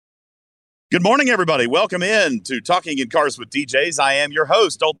Good morning, everybody. Welcome in to Talking in Cars with DJs. I am your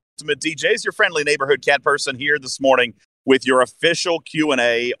host, Ultimate DJs, your friendly neighborhood cat person here this morning with your official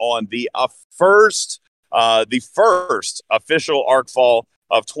Q&A on the first official ARC Fall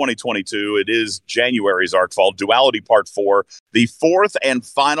of 2022. It is January's ARC Fall, Duality Part 4, the fourth and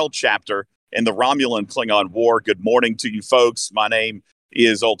final chapter in the Romulan-Klingon War. Good morning to you folks. My name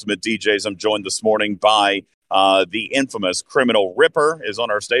is Ultimate DJs. I'm joined this morning by the infamous Criminal Ripper is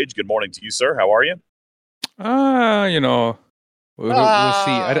on our stage. Good morning to you, sir. How are you? We'll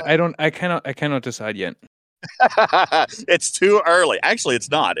see. I cannot decide yet. It's too early. Actually,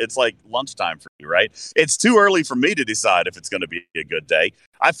 it's not. It's like lunchtime for you, right? It's too early for me to decide if it's going to be a good day.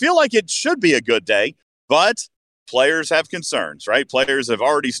 I feel like it should be a good day, but players have concerns, right? Players have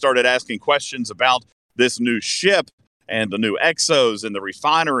already started asking questions about this new ship and the new exos and the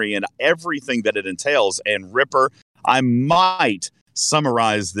refinery and everything that it entails. And Ripper, I might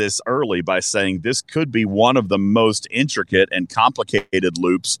summarize this early by saying this could be one of the most intricate and complicated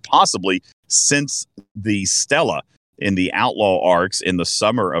loops possibly since the Stella in the Outlaw arcs in the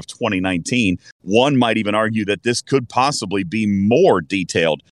summer of 2019. One might even argue that this could possibly be more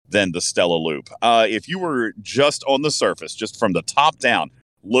detailed than the Stella loop. If you were just on the surface, just from the top down,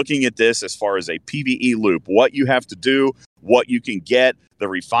 looking at this as far as a PvE loop, what you have to do, what you can get, the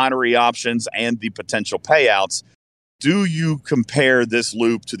refinery options, and the potential payouts, do you compare this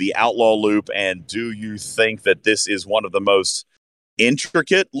loop to the Outlaw loop, and do you think that this is one of the most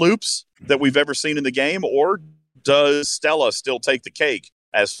intricate loops that we've ever seen in the game, or does Stella still take the cake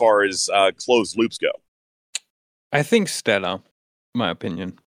as far as closed loops go? I think Stella, my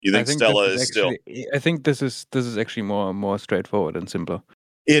opinion. You think Stella is still? I think this is actually more straightforward and simpler.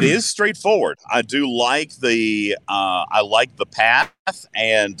 It is straightforward. I do like the path,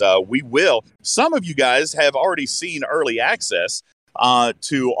 and we will. Some of you guys have already seen early access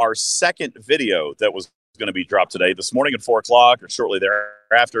to our second video that was going to be dropped today, this morning at 4 o'clock or shortly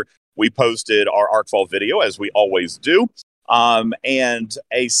thereafter. We posted our ArcFall video as we always do, and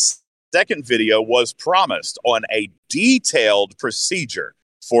a second video was promised on a detailed procedure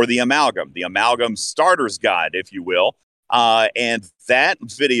for the Amalgam starter's guide, if you will. And that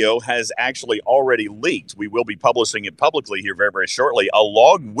video has actually already leaked. We will be publishing it publicly here very, very shortly,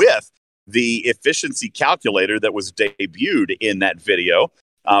 along with the efficiency calculator that was debuted in that video.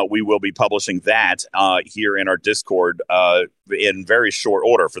 We will be publishing that here in our Discord in very short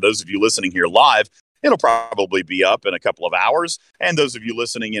order. For those of you listening here live, it'll probably be up in a couple of hours. And those of you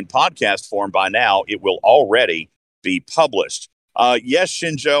listening in podcast form by now, it will already be published. Yes,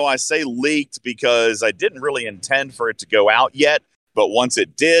 Shinjo, I say leaked because I didn't really intend for it to go out yet. But once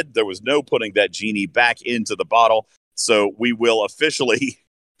it did, there was no putting that genie back into the bottle. So we will officially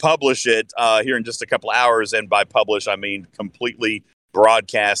publish it here in just a couple hours. And by publish, I mean completely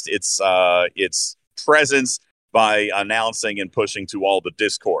broadcast its presence by announcing and pushing to all the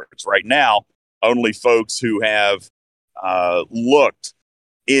Discords. Right now, only folks who have looked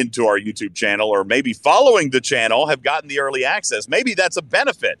into our YouTube channel or maybe following the channel have gotten the early access. Maybe that's a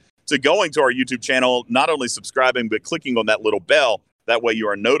benefit to going to our YouTube channel, not only subscribing, but clicking on that little bell. That way you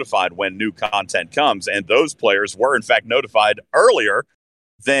are notified when new content comes. And those players were, in fact, notified earlier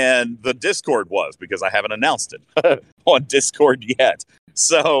than the Discord was because I haven't announced it on Discord yet.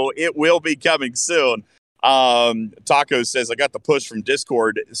 So it will be coming soon. Taco says, I got the push from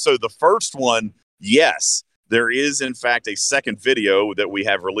Discord. So the first one, yes. There is, in fact, a second video that we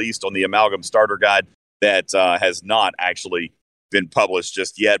have released on the Amalgam Starter Guide that has not actually been published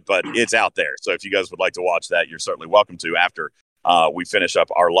just yet, but it's out there. So if you guys would like to watch that, you're certainly welcome to after we finish up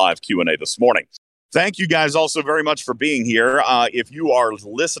our live Q&A this morning. Thank you guys also very much for being here. If you are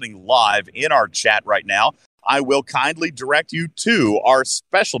listening live in our chat right now, I will kindly direct you to our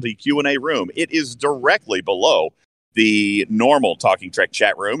specialty Q&A room. It is directly below the normal Talking Trek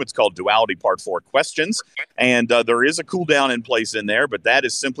chat room. It's called Duality Part 4 Questions. And there is a cooldown in place in there, but that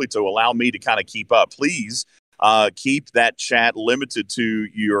is simply to allow me to kind of keep up. Please keep that chat limited to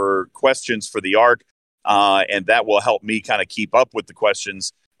your questions for the ARC, and that will help me kind of keep up with the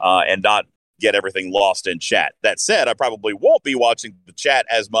questions and not get everything lost in chat. That said, I probably won't be watching the chat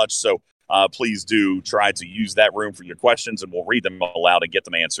as much, so please do try to use that room for your questions, and we'll read them aloud and get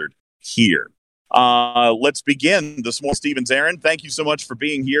them answered here. Let's begin this morning. Steven Zarin, thank you so much for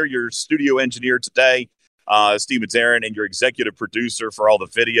being here. Your studio engineer today, Steven Zarin, and your executive producer for all the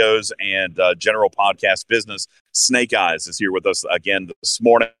videos and general podcast business, Snake Eyes, is here with us again this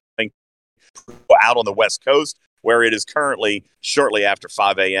morning out on the West Coast, where it is currently shortly after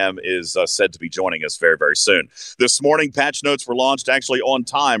 5 a.m. is said to be joining us very, very soon. This morning, patch notes were launched actually on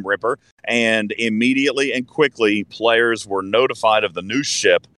time, Ripper, and immediately and quickly, players were notified of the new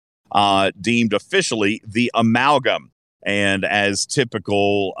ship deemed officially the Amalgam. And as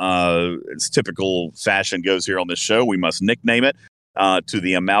typical fashion goes here on this show, we must nickname it to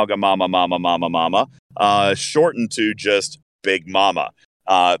the Amalgam Mama, shortened to just Big Mama.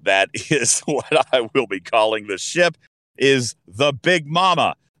 That is what I will be calling the ship, is the Big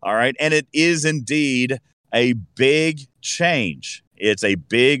Mama. All right. And it is indeed a big change. It's a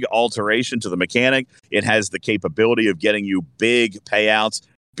big alteration to the mechanic. It has the capability of getting you big payouts,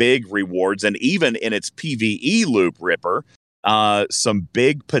 big rewards, and even in its PvE loop, Ripper, some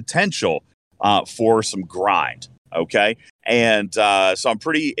big potential for some grind. Okay. And so I'm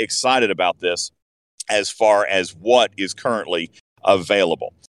pretty excited about this as far as what is currently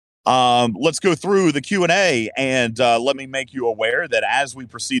available. Let's go through the Q&A, and let me make you aware that as we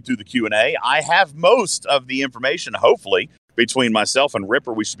proceed through the Q&A, I have most of the information, hopefully, between myself and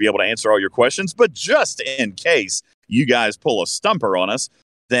Ripper. We should be able to answer all your questions, but just in case you guys pull a stumper on us,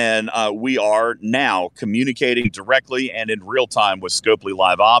 then we are now communicating directly and in real time with Scopely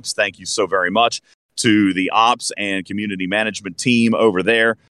Live Ops. Thank you so very much to the ops and community management team over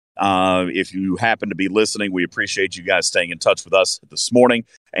there. If you happen to be listening, we appreciate you guys staying in touch with us this morning,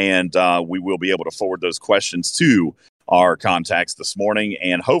 and we will be able to forward those questions to our contacts this morning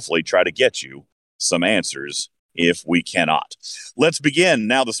and hopefully try to get you some answers if we cannot. Let's begin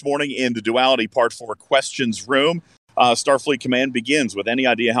now this morning in the Duality Part 4 questions room. Starfleet Command begins with any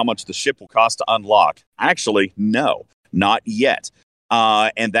idea how much the ship will cost to unlock? Actually, no, not yet.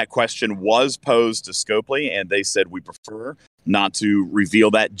 And that question was posed to Scopely, and they said we prefer not to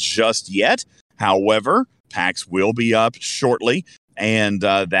reveal that just yet. However, PAX will be up shortly, and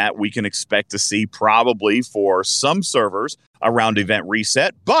that we can expect to see probably for some servers around event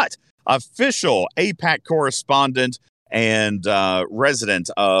reset. But official APAC correspondent and resident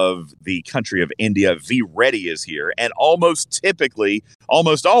of the country of India, V-Ready, is here. And almost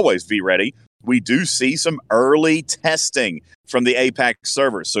always V-Ready, we do see some early testing from the APAC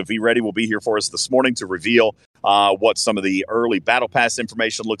servers. So V-Ready will be here for us this morning to reveal what some of the early Battle Pass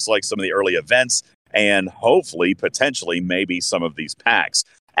information looks like, some of the early events, and hopefully, potentially, maybe some of these packs.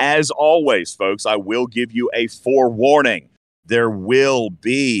 As always, folks, I will give you a forewarning. There will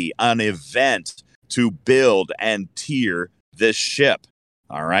be an event to build and tier this ship.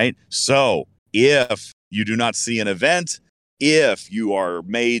 All right? So if you do not see an event, if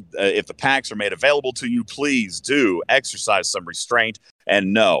the packs are made available to you, please do exercise some restraint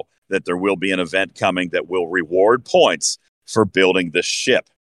and know that there will be an event coming that will reward points for building this ship.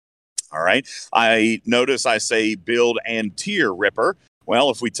 All right. I notice I say build and tier, Ripper. Well,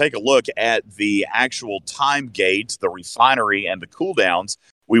 if we take a look at the actual time gate, the refinery, and the cooldowns,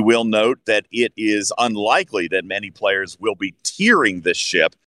 we will note that it is unlikely that many players will be tiering this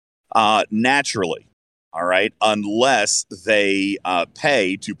ship naturally. All right, unless they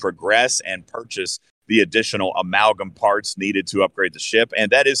pay to progress and purchase the additional amalgam parts needed to upgrade the ship.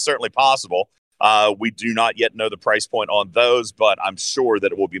 And that is certainly possible. We do not yet know the price point on those, but I'm sure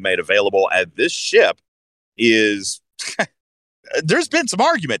that it will be made available. And this ship is... There's been some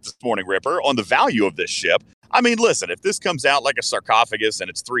argument this morning, Ripper, on the value of this ship. I mean, listen, if this comes out like a sarcophagus and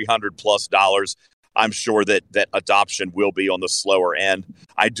it's $300+, I'm sure that adoption will be on the slower end.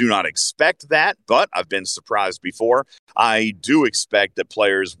 I do not expect that, but I've been surprised before. I do expect that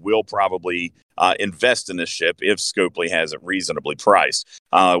players will probably invest in this ship if Scopely has it reasonably priced.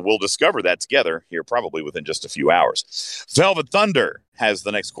 We'll discover that together here probably within just a few hours. Velvet Thunder has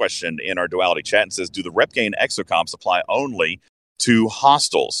the next question in our Duality chat and says, do the Repgain exocomps apply only to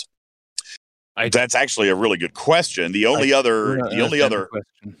hostiles? That's actually a really good question. The only other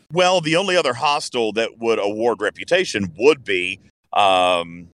hostile that would award reputation would be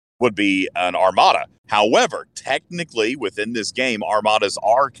an Armada. However, technically within this game, Armadas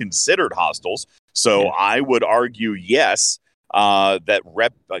are considered hostiles. So I would argue, yes, that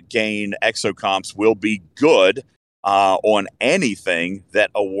Repgain exocomps will be good on anything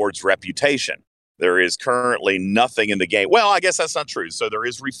that awards reputation. There is currently nothing in the game. Well, I guess that's not true. So there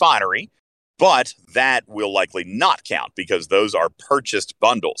is Refinery, but that will likely not count because those are purchased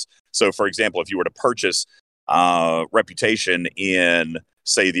bundles. So, for example, if you were to purchase reputation in,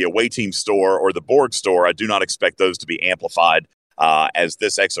 say, the Away Team store or the Borg store, I do not expect those to be amplified as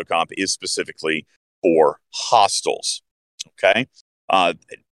this exocomp is specifically for hostiles. Okay?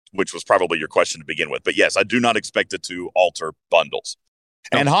 Which was probably your question to begin with. But yes, I do not expect it to alter bundles.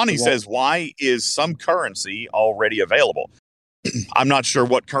 And Hani says, why is some currency already available? I'm not sure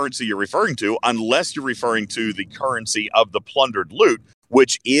what currency you're referring to, unless you're referring to the currency of the plundered loot,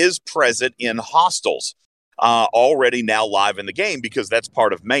 which is present in hostiles, already now live in the game, because that's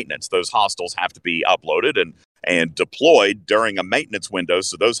part of maintenance. Those hostiles have to be uploaded and deployed during a maintenance window.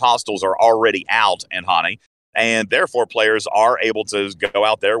 So those hostiles are already out in Hani. And therefore, players are able to go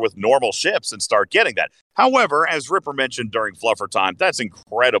out there with normal ships and start getting that. However, as Ripper mentioned during Fluffer Time, that's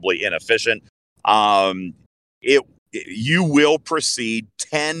incredibly inefficient. You will proceed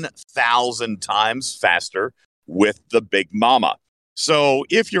 10,000 times faster with the Big Mama. So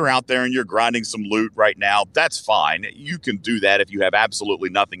if you're out there and you're grinding some loot right now, that's fine. You can do that if you have absolutely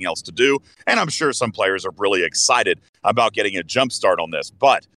nothing else to do. And I'm sure some players are really excited about getting a jump start on this.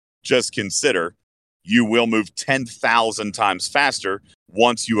 But just consider you will move 10,000 times faster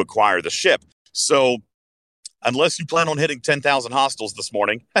once you acquire the ship. So unless you plan on hitting 10,000 hostiles this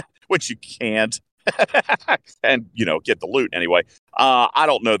morning, which you can't, and, get the loot anyway, I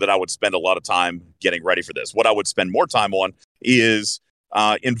don't know that I would spend a lot of time getting ready for this. What I would spend more time on is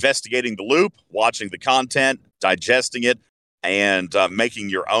investigating the loop, watching the content, digesting it, and making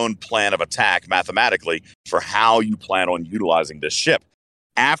your own plan of attack mathematically for how you plan on utilizing this ship.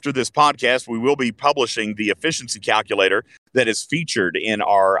 After this podcast, we will be publishing the efficiency calculator that is featured in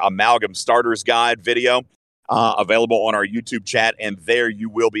our Amalgam Starters Guide video, available on our YouTube chat. And there you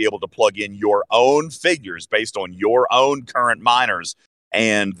will be able to plug in your own figures based on your own current miners,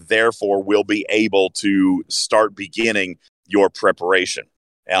 and therefore will be able to start beginning your preparation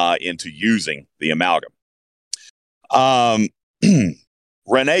into using the Amalgam.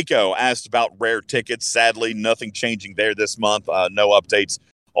 Reneko asked about rare tickets. Sadly, nothing changing there this month. No updates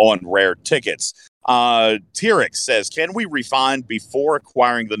on rare tickets. Tyrix says, can we refine before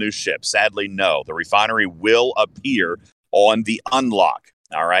acquiring the new ship? Sadly, no. The refinery will appear on the unlock.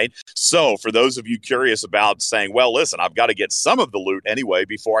 All right. So for those of you curious about saying, well, listen, I've got to get some of the loot anyway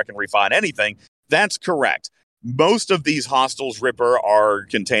before I can refine anything, that's correct. Most of these hostiles, Ripper, are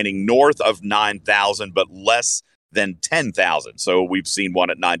containing north of 9,000, but less than 10,000. So we've seen one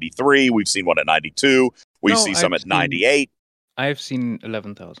at 93. We've seen one at 92. We see some at 98. I've seen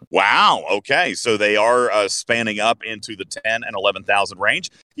 11,000. Wow. Okay. So they are spanning up into the 10 and 11,000 range.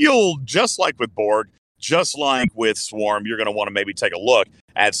 You'll, just like with Borg, just like with Swarm, you're going to want to maybe take a look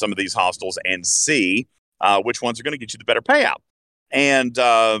at some of these hostiles and see which ones are going to get you the better payout. And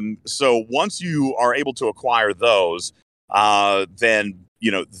so once you are able to acquire those, then,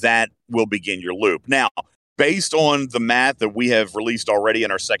 that will begin your loop. Now, based on the math that we have released already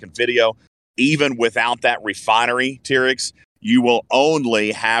in our second video, even without that refinery, Tyrix, you will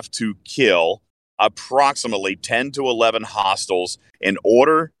only have to kill approximately 10 to 11 hostiles in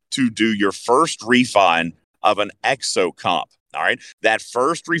order to do your first refine of an exocomp. All right. That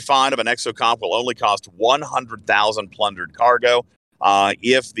first refine of an exocomp will only cost 100,000 plundered cargo.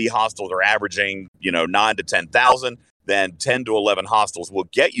 If the hostiles are averaging, 9 to 10,000, then 10 to 11 hostiles will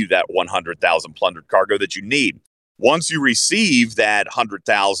get you that 100,000 plundered cargo that you need. Once you receive that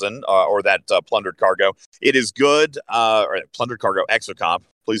 100,000 or that plundered cargo, it is good, or plundered cargo exocomp,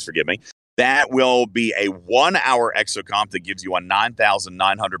 please forgive me. That will be a 1 hour exocomp that gives you a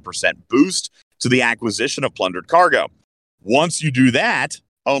 9,900% boost to the acquisition of plundered cargo. Once you do that,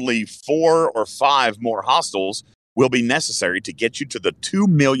 only 4 or 5 more hostiles will be necessary to get you to the 2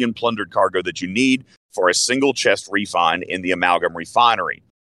 million plundered cargo that you need for a single chest refine in the Amalgam refinery.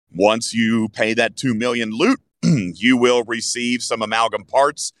 Once you pay that 2 million loot, you will receive some Amalgam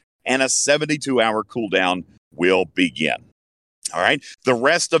parts, and a 72-hour cooldown will begin. All right. The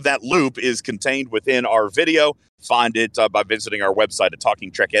rest of that loop is contained within our video. Find it by visiting our website at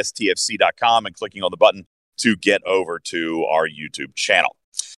talkingtrekstfc.com and clicking on the button to get over to our YouTube channel.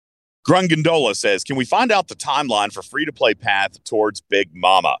 Grungandola says, can we find out the timeline for free-to-play path towards Big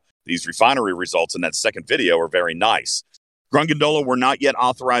Mama? These refinery results in that second video are very nice. Grungandola, we're not yet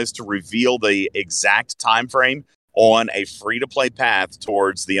authorized to reveal the exact time frame on a free-to-play path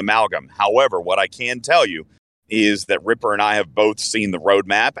towards the Amalgam. However, what I can tell you is that Ripper and I have both seen the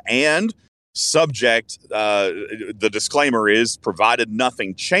roadmap, and the disclaimer is, provided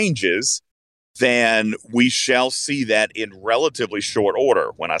nothing changes, then we shall see that in relatively short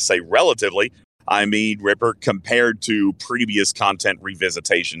order. When I say relatively, I mean, Ripper, compared to previous content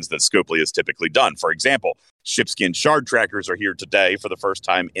revisitations that Scopely has typically done. For example, Shipskin Shard Trackers are here today for the first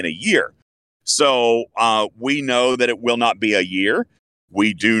time in a year. So we know that it will not be a year.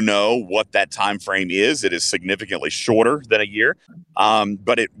 We do know what that time frame is. It is significantly shorter than a year,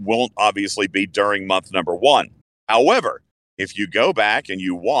 but it won't obviously be during month number 1. However, if you go back and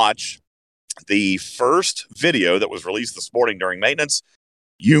you watch the first video that was released this morning during maintenance,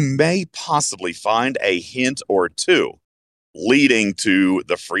 you may possibly find a hint or two leading to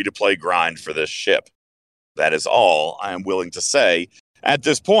the free-to-play grind for this ship. That is all I am willing to say at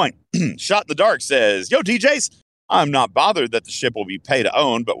this point. Shot in the Dark says, yo, DJs, I'm not bothered that the ship will be pay to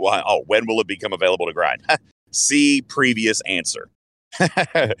own, but when will it become available to grind? See previous answer.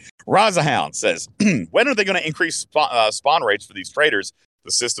 Razahound says, when are they going to increase spawn rates for these traders?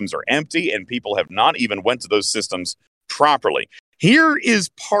 The systems are empty and people have not even went to those systems properly. Here is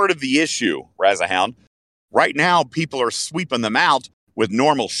part of the issue, Razahound. Right now, people are sweeping them out with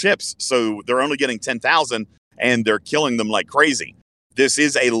normal ships, so they're only getting 10,000 and they're killing them like crazy. This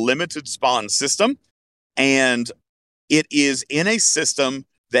is a limited spawn system, and it is in a system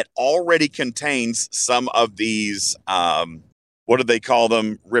that already contains some of these, what do they call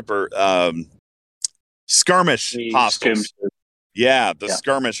them, Ripper? Skirmish hostiles. Yeah, the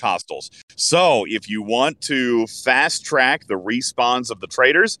skirmish hostiles. So if you want to fast track the respawns of the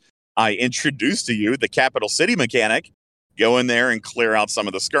traders, I introduced to you the Capital City mechanic. Go in there and clear out some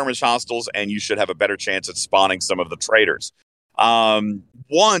of the skirmish hostiles, and you should have a better chance at spawning some of the traders.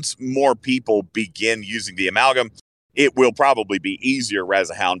 Once more people begin using the amalgam, it will probably be easier,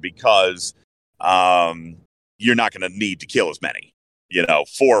 Razahound, because you're not going to need to kill as many. 4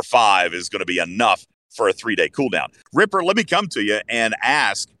 or 5 is going to be enough for a 3-day cooldown. Ripper, let me come to you and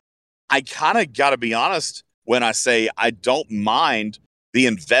ask, I kind of got to be honest when I say I don't mind the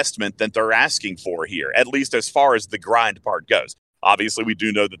investment that they're asking for here, at least as far as the grind part goes. Obviously, we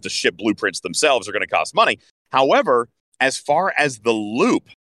do know that the ship blueprints themselves are going to cost money. However, as far as the loop,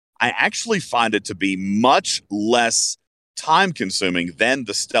 I actually find it to be much less time-consuming than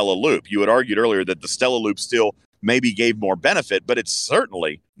the Stella loop. You had argued earlier that the Stella loop still maybe gave more benefit, but it's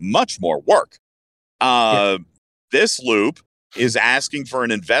certainly much more work. This loop is asking for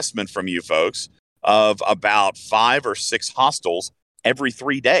an investment from you folks of about 5 or 6 hostiles every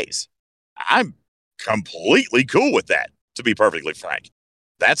 3 days. I'm completely cool with that, to be perfectly frank.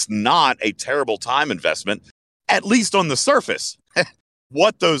 That's not a terrible time investment, at least on the surface.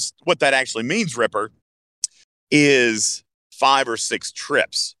 What that actually means, Ripper, is 5 or 6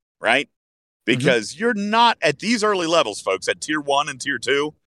 trips, right? Because you're not at these early levels, folks, at tier 1 and tier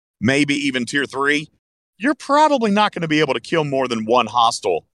 2, maybe even tier 3, you're probably not going to be able to kill more than 1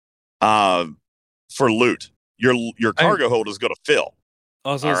 hostile for loot. Your cargo hold is going to fill.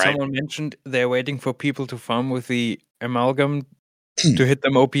 Also, someone mentioned they're waiting for people to farm with the amalgam to hit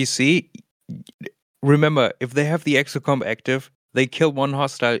them OPC. Remember, if they have the exocomp active, they kill 1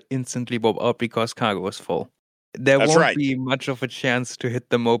 hostile, instantly bomb out because cargo is full. There won't be much of a chance to hit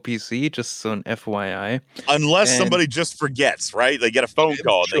them OPC, just so an FYI. Unless somebody just forgets, right? They get a phone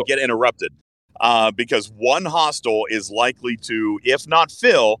call and they get interrupted. Because 1 hostile is likely to, if not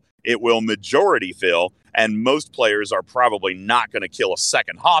fill, it will majority fill. And most players are probably not going to kill a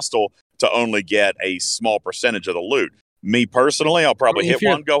second hostile to only get a small percentage of the loot. Me personally, I'll probably hit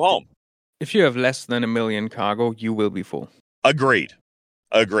 1, go home. If you have less than 1 million cargo, you will be full. Agreed.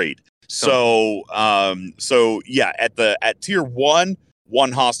 So yeah, at tier 1,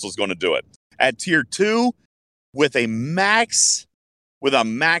 1 hostile is going to do it. At tier 2, with a max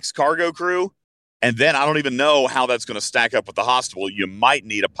cargo crew, and then I don't even know how that's going to stack up with the hostile. You might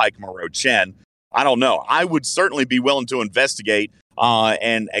need a Pike Moreau Chen. I don't know. I would certainly be willing to investigate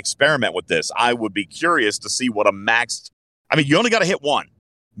and experiment with this. I would be curious to see what a maxed. I mean, you only got to hit 1,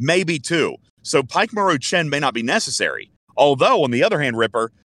 maybe 2. So Pike Moreau Chen may not be necessary. Although, on the other hand,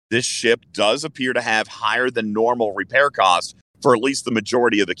 Ripper, this ship does appear to have higher than normal repair costs for at least the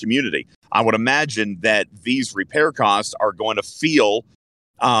majority of the community. I would imagine that these repair costs are going to feel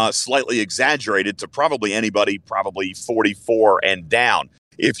slightly exaggerated to probably anybody, probably 44 and down.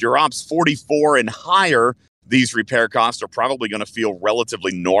 If your ops 44 and higher, these repair costs are probably going to feel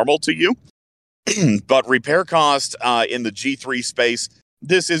relatively normal to you. But repair cost in the G3 space,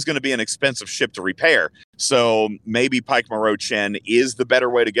 this is going to be an expensive ship to repair. So maybe Pike Moreau Chen is the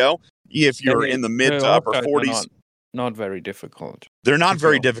better way to go. If you're in the mid to upper 40s. Not very difficult. They're not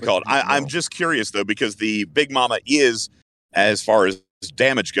very difficult. I'm just curious, though, because the Big Mama is, as far as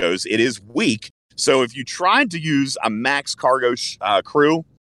damage goes, it is weak. So if you tried to use a max cargo crew,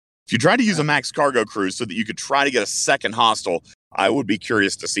 so that you could try to get a second hostile, I would be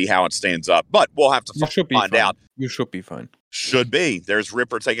curious to see how it stands up. But we'll have to find out. You should be fine. Should be. There's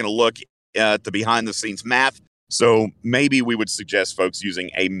Ripper taking a look at the behind-the-scenes math. So maybe we would suggest folks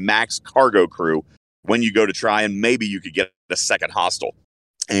using a max cargo crew when you go to try, and maybe you could get a second hostile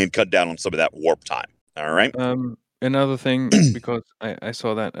and cut down on some of that warp time. All right? Another thing, because I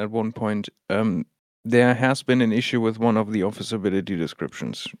saw that at one point, there has been an issue with one of the office ability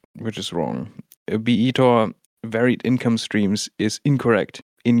descriptions, which is wrong. BETOR varied income streams is incorrect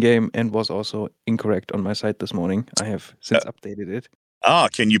in-game and was also incorrect on my site this morning. I have since updated it.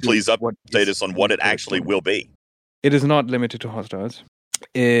 Can you please update us on what it actually will be? It is not limited to hostiles.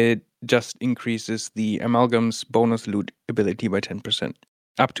 It just increases the Amalgam's bonus loot ability by 10%,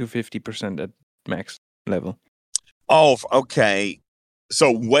 up to 50% at max. level. Oh, okay.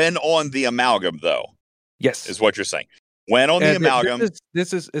 So when on the amalgam, though, Yes. is what you're saying. When on the amalgam.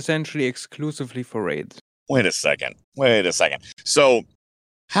 This is essentially exclusively for raids. Wait a second. So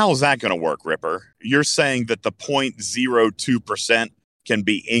how's that going to work, Ripper? You're saying that the 0.02% can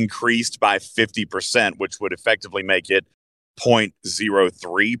be increased by 50%, which would effectively make it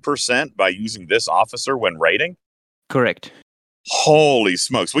 0.03% by using this officer when raiding? Correct. Holy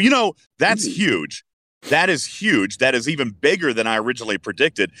smokes. Well, that's huge. That is huge. That is even bigger than I originally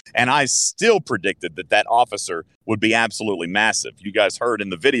predicted. And I still predicted that officer would be absolutely massive. You guys heard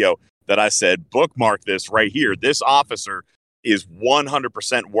in the video that I said, bookmark this right here. This officer is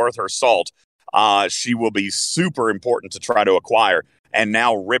 100% worth her salt. She will be super important to try to acquire. And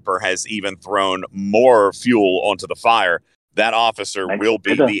now Ripper has even thrown more fuel onto the fire. That officer will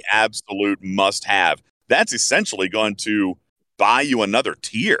be the absolute must-have. That's essentially going to buy you another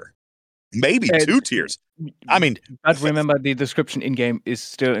tier. Maybe 2 tiers. I mean, but remember, the description in-game is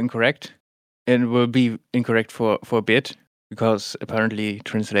still incorrect and will be incorrect for a bit because apparently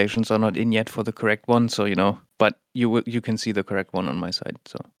translations are not in yet for the correct one. So, but you can see the correct one on my side.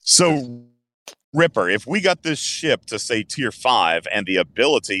 So Ripper, if we got this ship to say tier 5 and the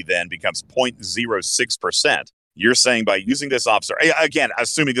ability then becomes 0.06%, you're saying by using this officer, again,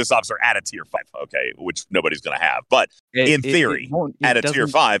 assuming this officer at a tier 5, okay, which nobody's going to have, but in theory, at a tier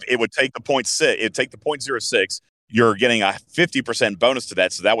 5, it would take the 0.06. You're getting a 50% bonus to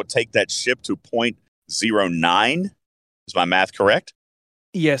that, so that would take that ship to 0.09. Is my math correct?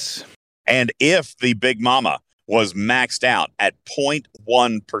 Yes. And if the Big Mama was maxed out at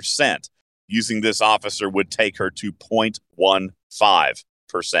 0.1%, using this officer would take her to 0.15%.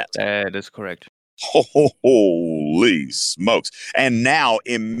 That is correct. Holy smokes. And now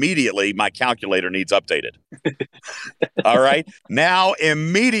immediately my calculator needs updated. All right. Now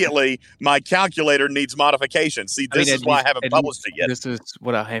immediately my calculator needs modification. See, this is why I haven't published it yet. This is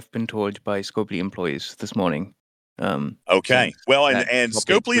what I have been told by Scopely employees this morning. Okay. Well, and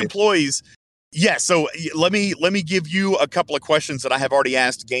Scopely employees. Yeah, so let me give you a couple of questions that I have already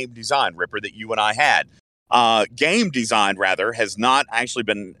asked Game Design, Ripper, that you and I had. Game Design, rather, has not actually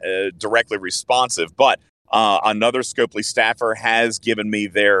been directly responsive, but another Scopely staffer has given me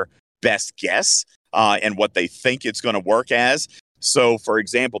their best guess and what they think it's going to work as. So, for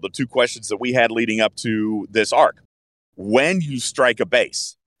example, the 2 questions that we had leading up to this arc. When you strike a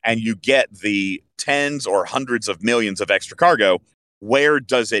base and you get the tens or hundreds of millions of extra cargo, where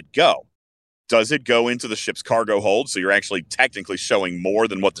does it go? Does it go into the ship's cargo hold, so you're actually technically showing more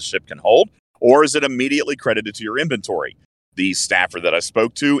than what the ship can hold? Or is it immediately credited to your inventory? The staffer that I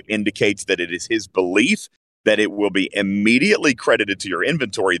spoke to indicates that it is his belief that it will be immediately credited to your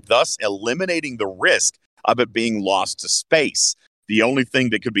inventory, thus eliminating the risk of it being lost to space. The only thing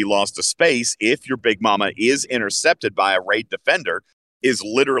that could be lost to space if your Big Mama is intercepted by a raid defender is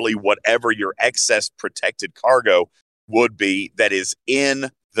literally whatever your excess protected cargo would be that is in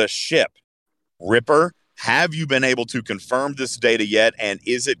the ship. Ripper, have you been able to confirm this data yet? And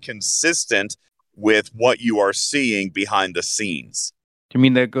is it consistent with what you are seeing behind the scenes? Do you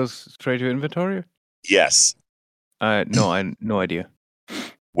mean that goes straight to inventory? Yes. No, I have no idea.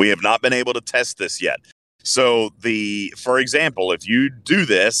 We have not been able to test this yet. So for example, if you do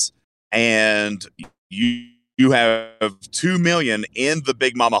this and you have 2 million in the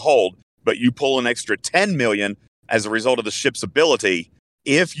Big Mama hold, but you pull an extra 10 million as a result of the ship's ability,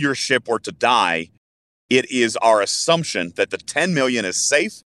 if your ship were to die, it is our assumption that the 10 million is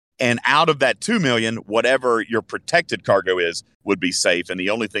safe, and out of that 2 million, whatever your protected cargo is would be safe, and the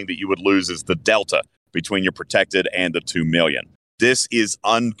only thing that you would lose is the delta between your protected and the 2 million. This is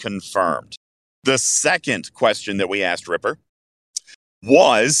unconfirmed. The second question that we asked Ripper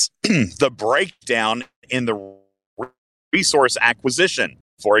was the breakdown in the resource acquisition.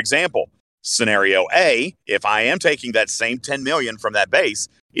 For example, scenario A, if I am taking that same 10 million from that base,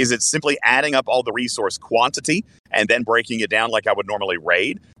 is it simply adding up all the resource quantity and then breaking it down like I would normally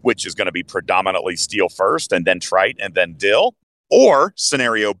raid, which is going to be predominantly steel first and then trite and then dill? Or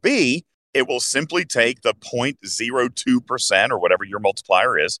scenario B, it will simply take the 0.02% or whatever your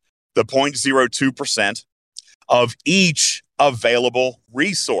multiplier is, the 0.02% of each available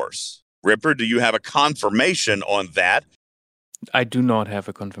resource. Ripper, do you have a confirmation on that? I do not have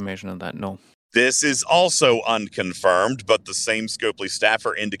a confirmation on that, no. This is also unconfirmed, but the same Scopely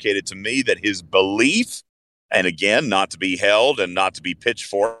staffer indicated to me that his belief, and again, not to be held and not to be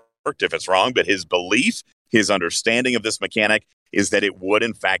pitchforked if it's wrong, but his belief, his understanding of this mechanic is that it would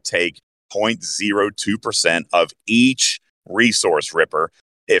in fact take 0.02% of each resource, Ripper,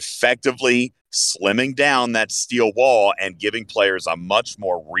 effectively slimming down that steel wall and giving players a much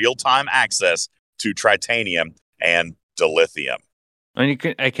more real-time access to tritanium and dilithium.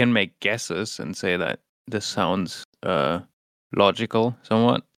 And I can make guesses and say that this sounds logical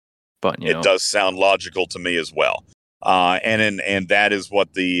somewhat, but it does sound logical to me as well. And that is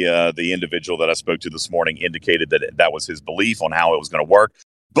what the individual that I spoke to this morning indicated, that was his belief on how it was going to work.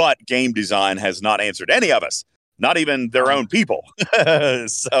 But game design has not answered any of us, not even their own people.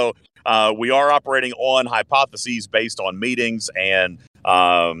 So we are operating on hypotheses based on meetings and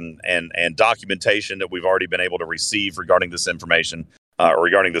documentation that we've already been able to receive regarding this information,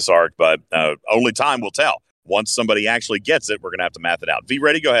 regarding this arc. But only time will tell. Once somebody actually gets it, we're going to have to math it out.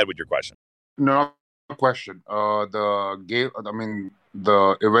 V-Ready, go ahead with your question. No question. The game, I mean,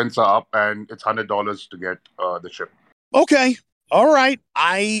 the events are up, and it's $100 to get the ship. Okay, all right.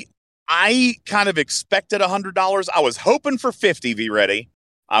 I kind of expected $100. I was hoping for 50. V-Ready.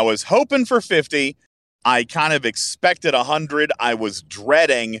 I was hoping for 50. I kind of expected 100. I was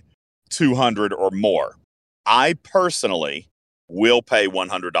dreading 200 or more. I personally will pay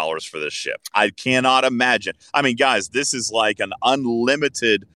 $100 for this ship. I cannot imagine. I mean, guys, this is like an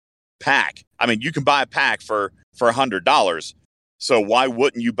unlimited pack. I mean, you can buy a pack for $100. So why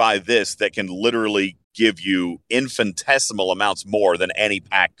wouldn't you buy this that can literally give you infinitesimal amounts more than any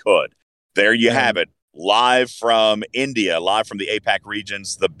pack could? There you have it. Live from India, live from the APAC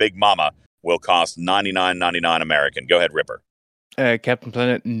regions, the Big Mama will cost $99.99 American. Go ahead, Ripper. Captain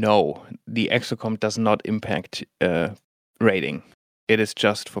Planet, no. The Exocomp does not impact rating. It is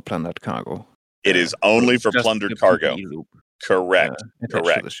just for plundered cargo. It is only for plundered cargo. Correct.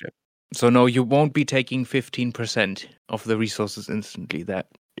 Correct. The ship. So no, you won't be taking 15% of the resources instantly. That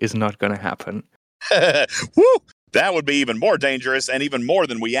is not going to happen. Woo! That would be even more dangerous and even more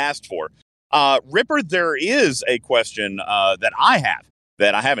than we asked for. Ripper, there is a question that I have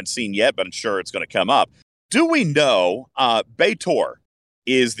that I haven't seen yet, but I'm sure it's going to come up. Do we know B'Etor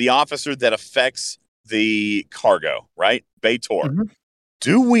is the officer that affects the cargo, right? B'Etor. Mm-hmm.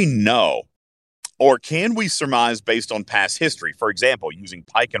 Do we know, or can we surmise based on past history? For example, using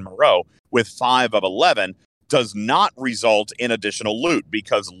Pike and Moreau with 5 of 11 does not result in additional loot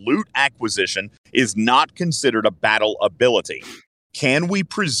because loot acquisition is not considered a battle ability. Can we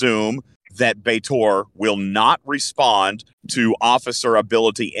presume that B'Etor will not respond to officer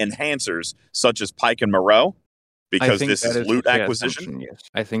ability enhancers such as Pike and Moreau? Because this is loot acquisition? Yes.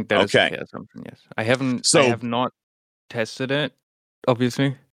 I think that is a fair assumption, yes. I have not tested it,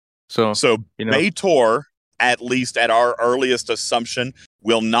 obviously. So B'Etor, at least at our earliest assumption,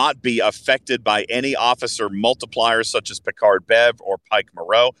 will not be affected by any officer multipliers such as Picard Bev or Pike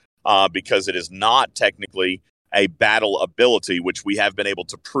Moreau, because it is not technically a battle ability, which we have been able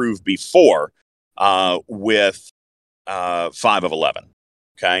to prove before with 5 of 11.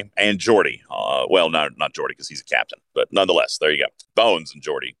 Okay. And Geordi. Well, no, not Geordi because he's a captain, but nonetheless, there you go. Bones and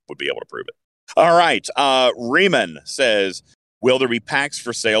Geordi would be able to prove it. All right. Riemann says, will there be packs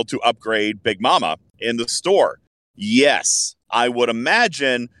for sale to upgrade Big Mama in the store? Yes. I would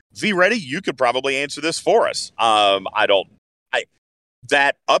imagine, V-Ready, you could probably answer this for us.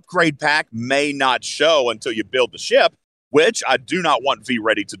 That upgrade pack may not show until you build the ship, which I do not want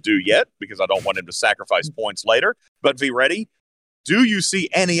V-Ready to do yet because I don't want him to sacrifice points later. But V-Ready, do you see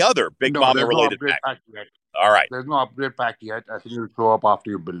any other Big Mama related pack? Yet. All right. There's no upgrade pack yet. I think it'll show up after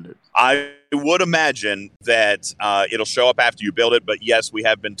you build it. I would imagine that it'll show up after you build it. But yes, we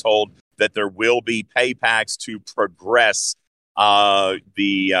have been told that there will be pay packs to progress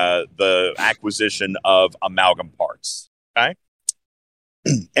the acquisition of amalgam parts. Okay.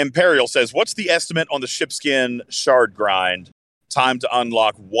 Imperial says, what's the estimate on the ship skin shard grind time to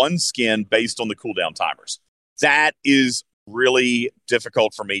unlock one skin based on the cooldown timers? That is really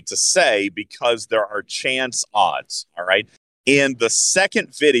difficult for me to say because there are chance odds. All right. In the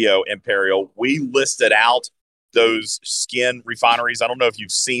second video, Imperial, we listed out those skin refineries. I don't know if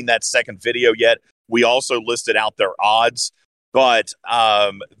you've seen that second video yet. We also listed out their odds, but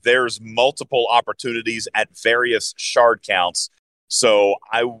there's multiple opportunities at various shard counts. So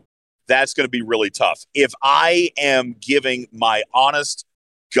that's going to be really tough. If I am giving my honest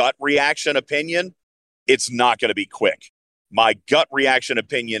gut reaction opinion, it's not going to be quick. My gut reaction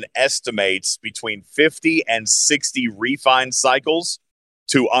opinion estimates between 50 and 60 refine cycles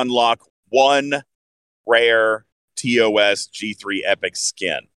to unlock one rare TOS G3 Epic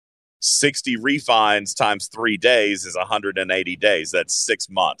skin. 60 refines times 3 days is 180 days. That's 6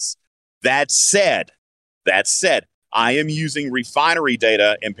 months. That said, I am using refinery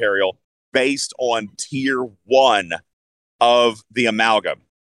data, Imperial, based on tier 1 of the amalgam.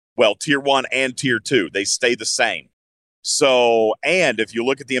 Well, tier 1 and tier 2, they stay the same. So, and if you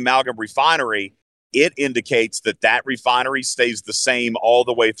look at the amalgam refinery, it indicates that refinery stays the same all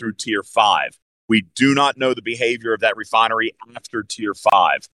the way through tier 5, We do not know the behavior of that refinery after Tier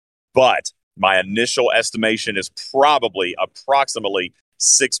 5. But my initial estimation is probably approximately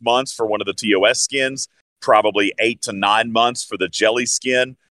 6 months for one of the TOS skins, probably 8 to 9 months for the jelly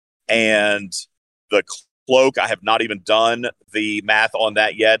skin. And the cloak, I have not even done the math on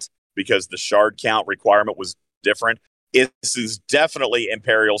that yet because the shard count requirement was different. This is definitely,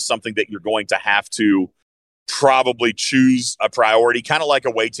 Imperial, something that you're going to have to probably choose a priority, kind of like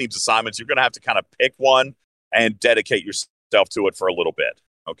away teams assignments. You're going to have to kind of pick one and dedicate yourself to it for a little bit.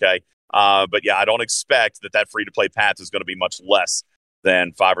 Okay. But yeah, I don't expect that free-to-play path is going to be much less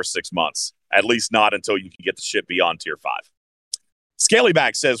than 5 or 6 months, at least not until you can get the ship beyond Tier 5.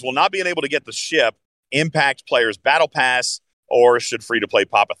 Scalyback says, will not being able to get the ship impact players' battle pass, or should free-to-play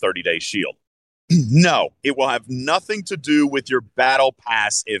pop a 30-day shield? No, it will have nothing to do with your battle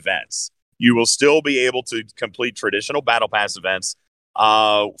pass events. You will still be able to complete traditional battle pass events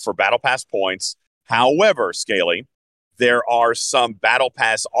for battle pass points. However, Scaly, there are some battle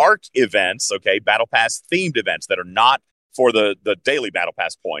pass arc events, okay, battle pass themed events that are not for the daily battle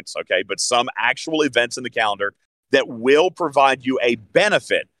pass points, okay, but some actual events in the calendar that will provide you a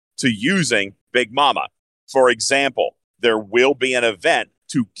benefit to using Big Mama. For example, there will be an event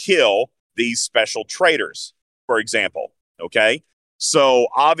to kill these special traders, for example, okay? So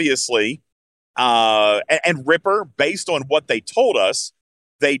obviously, and Ripper, based on what they told us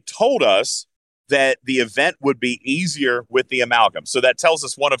that the event would be easier with the amalgam. So that tells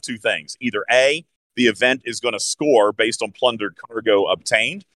us one of two things. Either A, the event is going to score based on plundered cargo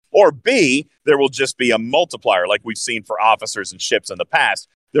obtained, or B, there will just be a multiplier like we've seen for officers and ships in the past.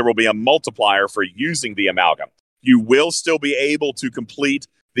 There will be a multiplier for using the amalgam. You will still be able to complete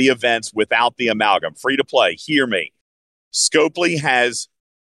the events without the amalgam. Free to play. Hear me. Scopely has,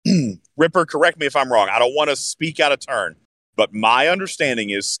 Ripper, correct me if I'm wrong. I don't want to speak out of turn, but my understanding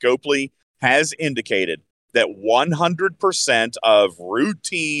is Scopely has indicated that 100% of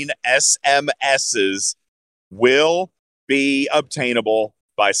routine SMSs will be obtainable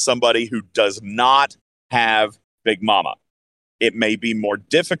by somebody who does not have Big Mama. It may be more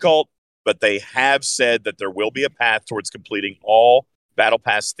difficult, but they have said that there will be a path towards completing all Battle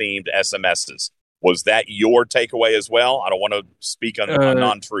Pass themed SMSs. Was that your takeaway as well? I don't want to speak on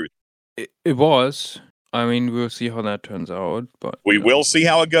non-truth. It was. I mean, we'll see how that turns out. But we will see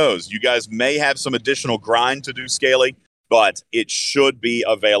how it goes. You guys may have some additional grind to do, Scaly, but it should be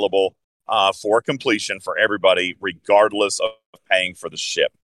available for completion for everybody, regardless of paying for the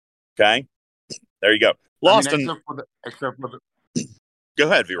ship. Okay? There you go. Lost except for the Go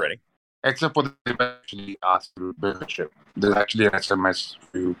ahead, V Ready. Except for the actually asked to build the ship. There's actually an SMS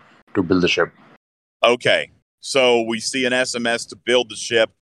for you to build the ship. Okay. So we see an SMS to build the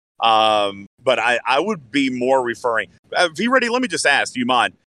ship. But I would be more referring. V Ready, let me just ask, do you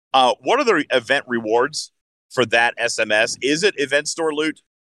mind? What are the event rewards for that SMS? Is it event store loot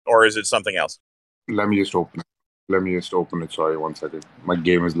or is it something else? Let me just open it. Sorry, 1 second. My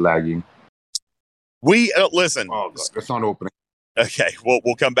game is lagging. We listen. Oh, God, it's not opening. Okay,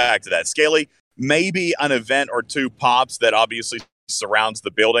 we'll come back to that. Scaly, maybe an event or two pops that obviously surrounds the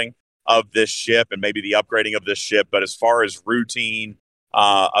building of this ship and maybe the upgrading of this ship. But as far as routine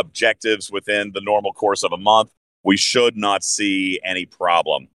objectives within the normal course of a month, we should not see any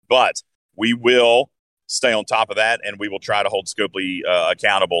problem. But we will stay on top of that, and we will try to hold Scopely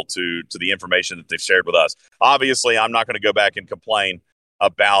accountable to the information that they've shared with us. Obviously, I'm not going to go back and complain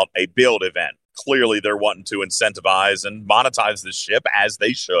about a build event. Clearly, they're wanting to incentivize and monetize this ship, as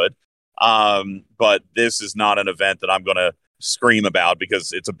they should. But this is not an event that I'm going to scream about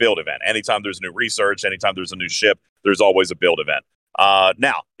because it's a build event. Anytime there's new research, anytime there's a new ship, there's always a build event.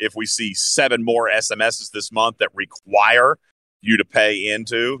 Now, if we see 7 more SMSs this month that require you to pay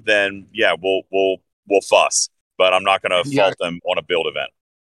into, then yeah, we'll fuss. But I'm not going to fault them on a build event.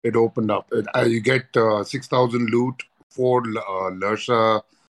 It opened up. You get 6,000 loot, 4 Lursa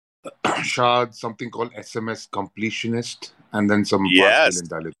shards, something called SMS completionist, and then some yes.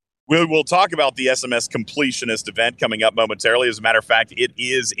 Intelligence. We'll talk about the SMS completionist event coming up momentarily. As a matter of fact, it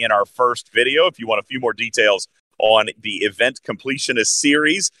is in our first video. If you want a few more details on the event completionist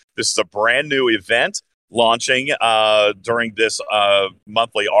series, this is a brand new event launching during this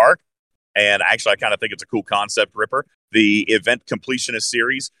monthly arc. And actually, I kind of think it's a cool concept, Ripper. The event completionist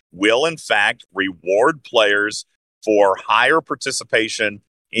series will, in fact, reward players for higher participation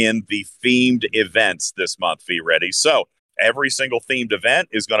in the themed events this month, V Ready. So every single themed event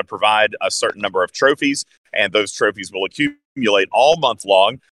is going to provide a certain number of trophies, and those trophies will accumulate all month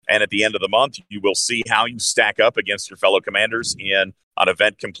long. And at the end of the month, you will see how you stack up against your fellow commanders in an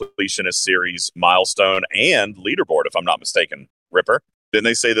event completionist series milestone and leaderboard, if I'm not mistaken, Ripper. Didn't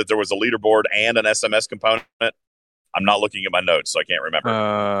they say that there was a leaderboard and an SMS component? I'm not looking at my notes, so I can't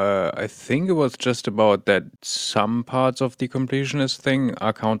remember. I think it was just about that some parts of the completionist thing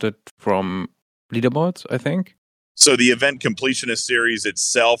are counted from leaderboards, I think. So the event completionist series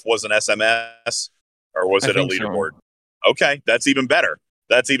itself was an SMS, or was it a leaderboard? So. Okay, that's even better.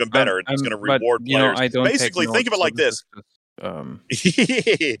 That's even better. It's going to reward players. I don't basically think of it like this.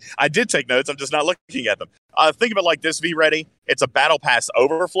 I did take notes. I'm just not looking at them. Think of it like this, V-Ready. It's a Battle Pass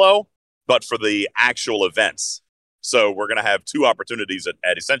overflow, but for the actual events. So we're going to have two opportunities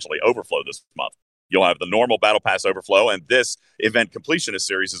at essentially overflow this month. You'll have the normal Battle Pass overflow, and this event completionist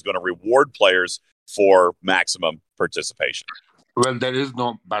series is going to reward players for maximum participation. Well, there is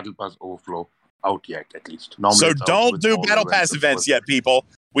no Battle Pass overflow out yet, at least. Normally so don't do Battle Pass events yet, people.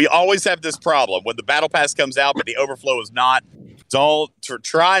 We always have this problem. When the Battle Pass comes out, but the overflow is not,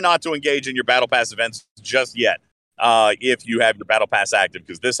 try not to engage in your Battle Pass events just yet if you have your Battle Pass active,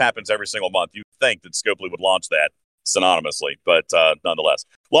 because this happens every single month. You'd think that Scopely would launch that synonymously, but nonetheless.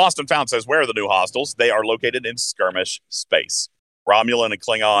 Lost and Found says, where are the new hostiles? They are located in skirmish space. Romulan and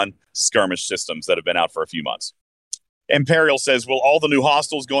Klingon skirmish systems that have been out for a few months. Imperial says, will all the new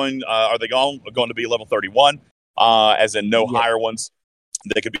hostiles going to be level 31, as in no higher ones?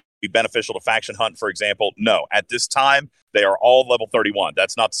 They could be beneficial to faction hunt, for example. No, at this time, they are all level 31.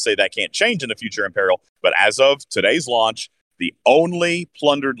 That's not to say that can't change in the future, Imperial, but as of today's launch, the only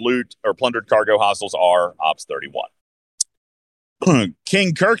plundered loot or plundered cargo hostiles are Ops 31.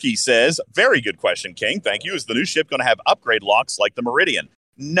 King Kirky says, very good question, King. Thank you. Is the new ship going to have upgrade locks like the Meridian?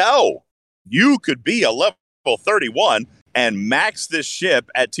 No. You could be a level 31 and max this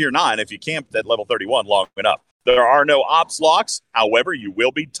ship at tier 9 if you camped at level 31 long enough. There are no ops locks. However, you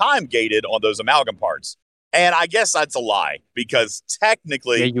will be time gated on those amalgam parts. And I guess that's a lie, because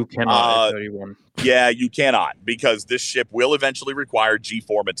technically... you cannot at 31. Yeah, you cannot, because this ship will eventually require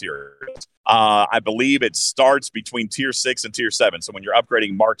G4 materials. I believe it starts between tier 6 and tier 7. So when you're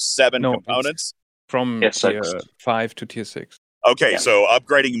upgrading Mark 7 components... From tier 5 to tier 6. Okay, so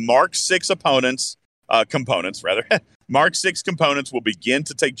upgrading Mark 6 components, Mark 6 components will begin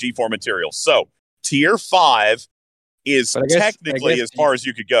to take G4 materials. So tier 5 is technically as far as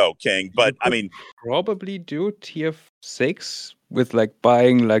you could go, King. But I mean, probably do tier 6 with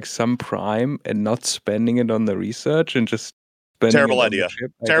buying some prime and not spending it on the research and just spending terrible idea.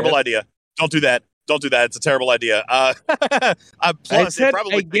 Terrible idea. Don't do that. Don't do that. It's a terrible idea. Plus, it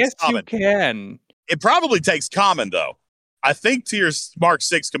probably takes common. You can. It probably takes common though. I think tier Mark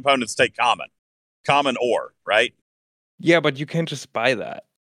 6 components take common ore, right? Yeah, but you can't just buy that.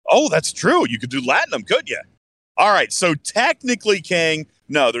 Oh, that's true. You could do Latinum, couldn't you? All right, so technically, King,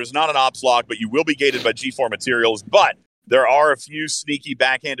 no, there's not an ops lock, but you will be gated by G4 materials. But there are a few sneaky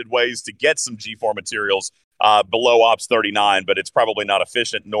backhanded ways to get some G4 materials below Ops 39, but it's probably not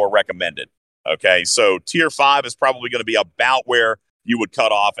efficient nor recommended. Okay, so tier 5 is probably going to be about where you would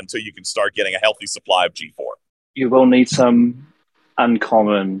cut off until you can start getting a healthy supply of G4. You will need some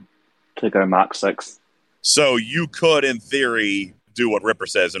uncommon to go Mark 6. So you could, in theory, do what Ripper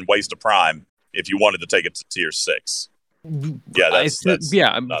says and waste a prime if you wanted to take it to tier 6. Yeah, that's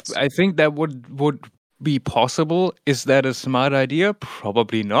nuts. I think that would be possible. Is that a smart idea?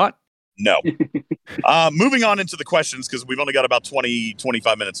 Probably not. No. Moving on into the questions, because we've only got about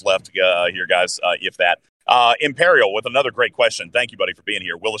 25 minutes left here, guys, if that. Imperial with another great question. Thank you, buddy, for being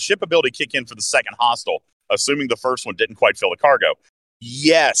here. Will the ship ability kick in for the second hostile, assuming the first one didn't quite fill the cargo?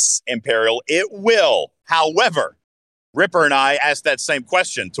 Yes, Imperial, it will. However, Ripper and I asked that same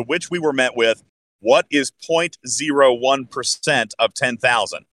question, to which we were met with, what is 0.01% of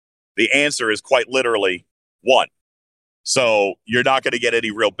 10,000? The answer is quite literally 1. So you're not going to get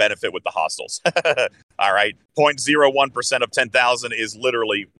any real benefit with the hostiles. All right. 0.01% of 10,000 is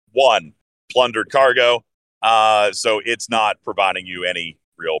literally 1 plundered cargo. So it's not providing you any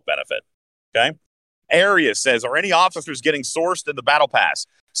real benefit. Okay. Area says, are any officers getting sourced in the battle pass?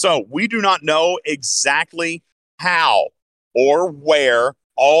 So we do not know exactly how or where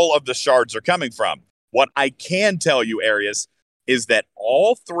all of the shards are coming from. What I can tell you, Arius, is that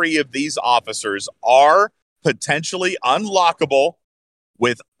all 3 of these officers are potentially unlockable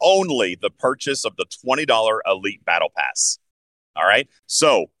with only the purchase of the $20 Elite Battle Pass. All right.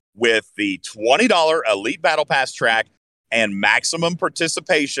 So with the $20 Elite Battle Pass track and maximum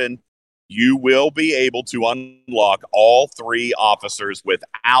participation, you will be able to unlock all 3 officers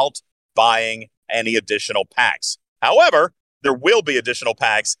without buying any additional packs. However, there will be additional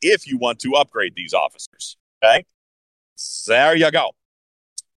packs if you want to upgrade these officers. Okay. So there you go.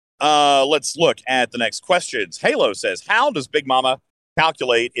 Let's look at the next questions. Halo says, how does Big Mama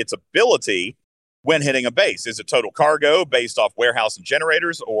calculate its ability when hitting a base. Is it total cargo based off warehouse and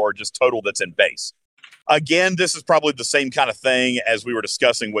generators, or just total that's in base? Again, this is probably the same kind of thing as we were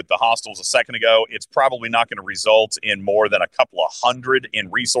discussing with the hostiles a second ago. It's probably not going to result in more than a couple of hundred in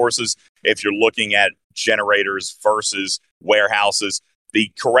resources if you're looking at generators versus warehouses.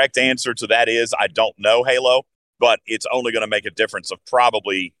 The correct answer to that is I don't know, Halo, but it's only going to make a difference of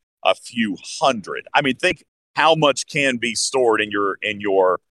probably a few hundred. I mean, think how much can be stored in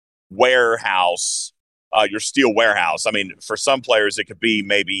your warehouse, your steel warehouse. I mean, for some players, it could be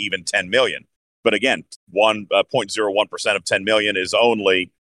maybe even 10 million. But again, 0.01% of 10 million is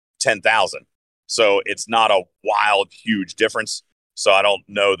only 10,000. So it's not a wild, huge difference. So I don't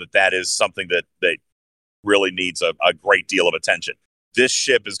know that is something that really needs a great deal of attention. This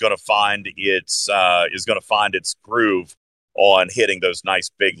ship is going to find its groove on hitting those nice,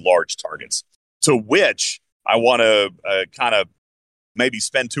 big, large targets, to which I want to kind of maybe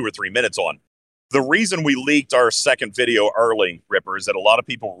spend 2 or 3 minutes on. The reason we leaked our second video early, Ripper, is that a lot of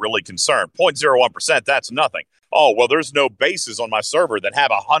people were really concerned. 0.01%, that's nothing. Oh, well, there's no bases on my server that have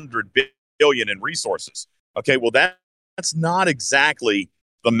 100 billion in resources. Okay, well, that's not exactly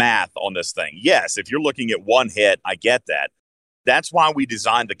the math on this thing. Yes, if you're looking at one hit, I get that. That's why we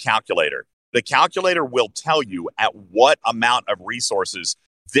designed the calculator. The calculator will tell you at what amount of resources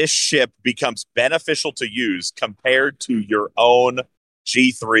this ship becomes beneficial to use compared to your own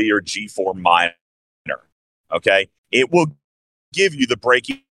G3 or G4 miner. Okay, it will give you the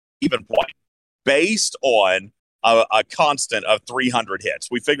break-even point based on a constant of 300 hits.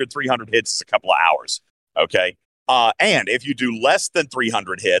 We figured 300 hits is a couple of hours. Okay, and if you do less than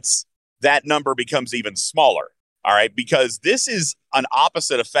 300 hits, that number becomes even smaller. All right, because this is an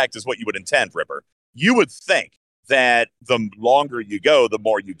opposite effect is what you would intend, Ripper. You would think that the longer you go, the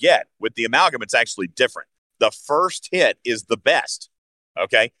more you get. With the amalgam, it's actually different. The first hit is the best.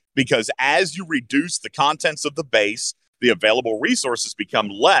 Okay, because as you reduce the contents of the base, the available resources become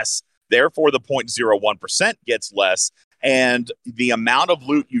less. Therefore, the 0.01% gets less, and the amount of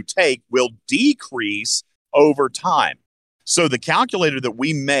loot you take will decrease over time. So the calculator that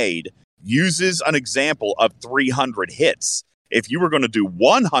we made uses an example of 300 hits. If you were going to do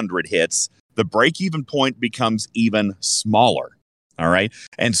 100 hits, the break-even point becomes even smaller. All right?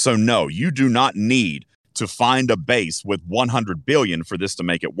 And so, no, you do not need to find a base with 100 billion for this to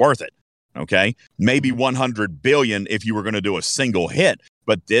make it worth it. Okay? Maybe 100 billion if you were going to do a single hit,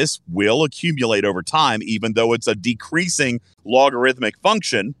 but this will accumulate over time, even though it's a decreasing logarithmic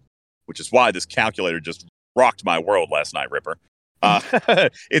function, which is why this calculator just rocked my world last night, Ripper.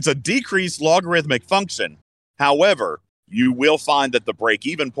 It's a decreased logarithmic function. However, you will find that the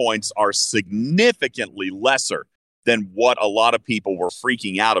break-even points are significantly lesser than what a lot of people were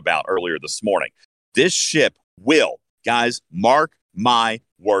freaking out about earlier this morning. This ship will, guys, mark my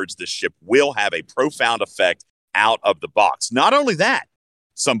words, this ship will have a profound effect out of the box. Not only that,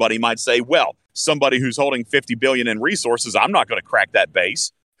 somebody might say, well, somebody who's holding 50 billion in resources, I'm not going to crack that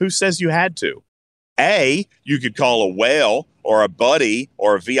base. Who says you had to? You could call a whale or a buddy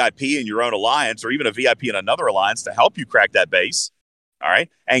or a VIP in your own alliance or even a VIP in another alliance to help you crack that base, all right,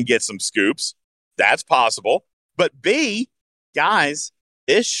 and get some scoops. That's possible. But B, guys,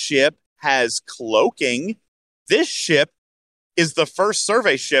 this ship has cloaking. This ship is the first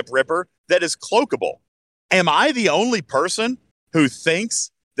survey ship, Ripper, that is cloakable. Am I the only person who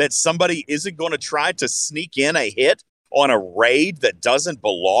thinks that somebody isn't going to try to sneak in a hit on a raid that doesn't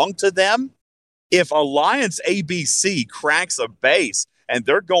belong to them? If Alliance ABC cracks a base and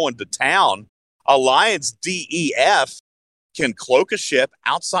they're going to town, Alliance DEF can cloak a ship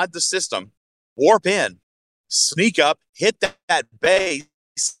outside the system, warp in, sneak up, hit that base,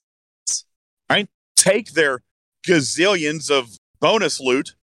 right? Take their gazillions of bonus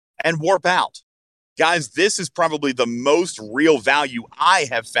loot and warp out. Guys, this is probably the most real value I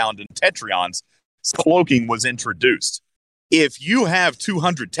have found in Tetrions since cloaking was introduced. If you have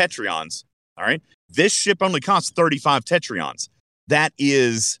 200 Tetrions, all right, this ship only costs 35 Tetrions. That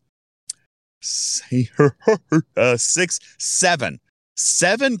is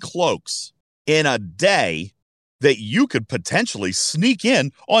seven cloaks in a day that you could potentially sneak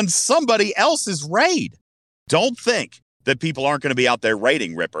in on somebody else's raid. Don't think that people aren't going to be out there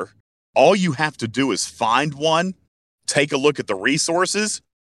raiding, Ripper. All you have to do is find one, take a look at the resources,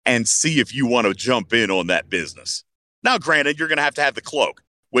 and see if you want to jump in on that business. Now, granted, you're going to have the cloak,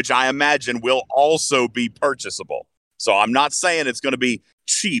 which I imagine will also be purchasable. So I'm not saying it's going to be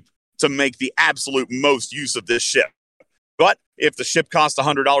cheap to make the absolute most use of this ship. But if the ship costs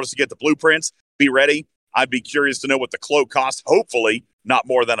 $100 to get the blueprints, be ready. I'd be curious to know what the cloak costs. Hopefully not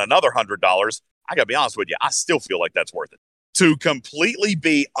more than another $100. I got to be honest with you, I still feel like that's worth it. To completely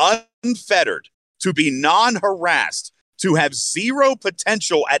be unfettered to be non-harassed, to have zero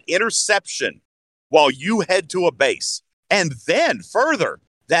potential at interception while you head to a base. And then further,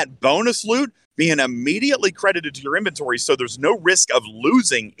 that bonus loot being immediately credited to your inventory so there's no risk of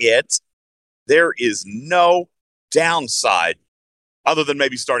losing it. There is no downside other than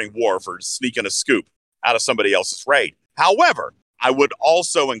maybe starting war for sneaking a scoop out of somebody else's raid. However, I would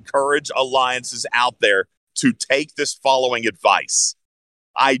also encourage alliances out there to take this following advice.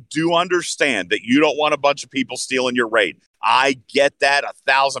 I do understand that you don't want a bunch of people stealing your raid. I get that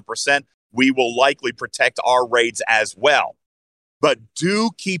 1,000%. We will likely protect our raids as well. But do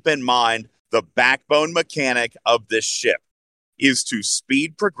keep in mind the backbone mechanic of this ship is to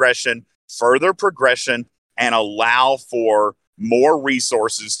speed progression, further progression, and allow for more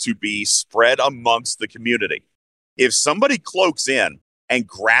resources to be spread amongst the community. If somebody cloaks in and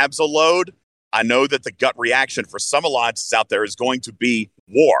grabs a load, I know that the gut reaction for some alliances out there is going to be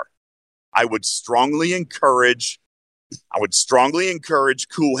war. I would strongly encourage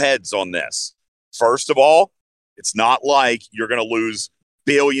cool heads on this. First of all, it's not like you're going to lose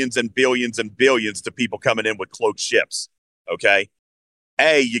billions and billions and billions to people coming in with cloaked ships. Okay.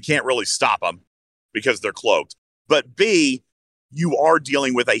 A, you can't really stop them because they're cloaked. But B, you are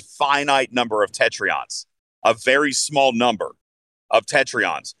dealing with a finite number of Tetrions, a very small number of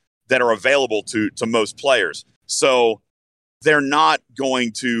Tetrions that are available to most players. So they're not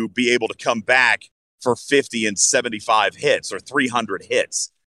going to be able to come back for 50 and 75 hits or 300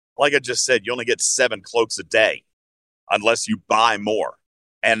 hits. Like I just said, you only get 7 cloaks a day unless you buy more.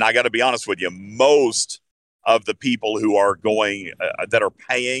 And I got to be honest with you, most of the people who are going, that are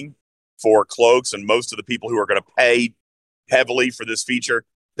paying for cloaks and most of the people who are going to pay heavily for this feature,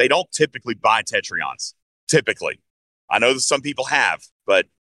 they don't typically buy Tetrions. Typically. I know that some people have, but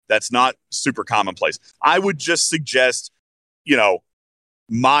that's not super commonplace. I would just suggest,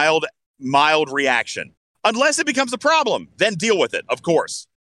 mild reaction. Unless it becomes a problem, then deal with it, of course.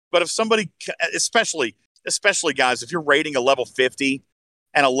 But if somebody, especially guys, if you're rating a level 50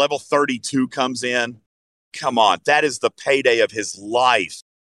 and a level 32 comes in, come on, that is the payday of his life.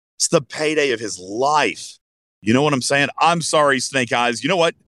 It's the payday of his life. You know what I'm saying? I'm sorry, Snake Eyes. You know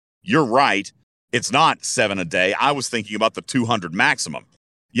what? You're right. It's not 7 a day. I was thinking about the 200 maximum.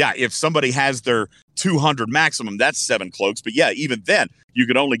 Yeah, if somebody has their 200 maximum, that's 7 cloaks. But yeah, even then, you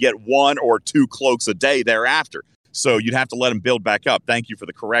could only get 1 or 2 cloaks a day thereafter. So you'd have to let them build back up. Thank you for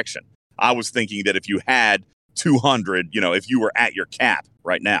the correction. I was thinking that if you had 200, if you were at your cap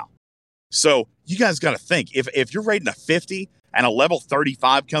right now. So you guys got to think, if you're rating a 50 and a level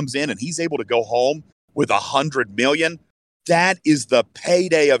 35 comes in and he's able to go home with 100 million, that is the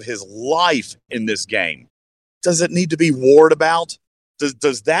payday of his life in this game. Does it need to be warred about?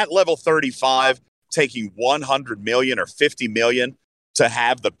 Does that level 35 taking 100 million or 50 million to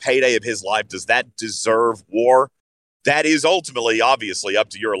have the payday of his life, does that deserve war? That is ultimately, obviously, up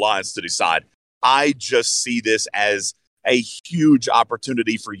to your alliance to decide. I just see this as a huge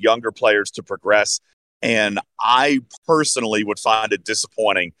opportunity for younger players to progress. And I personally would find it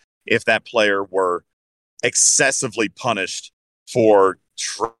disappointing if that player were excessively punished for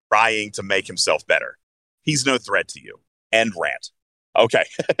trying to make himself better. He's no threat to you. End rant. Okay.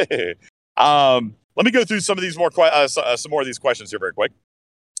 Let me go through some of these some more of these questions here very quick.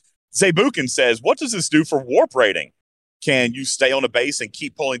 Zabukin says, what does this do for warp rating? Can you stay on a base and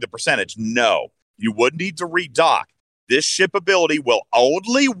keep pulling the percentage? No, you would need to redock. This ship ability will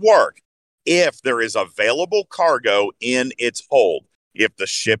only work if there is available cargo in its hold. If the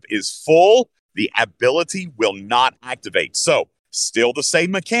ship is full, the ability will not activate. So, still the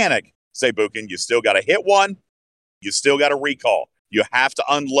same mechanic, Zabukin. You still got to hit one. You still got to recall. You have to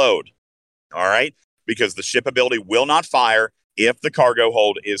unload. All right? Because the ship ability will not fire if the cargo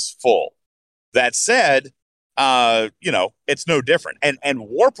hold is full. That said, it's no different. And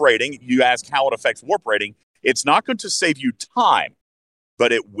warp rating, you ask how it affects warp rating. It's not going to save you time,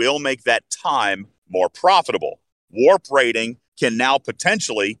 but it will make that time more profitable. Warp rating can now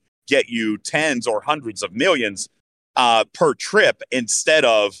potentially get you tens or hundreds of millions per trip instead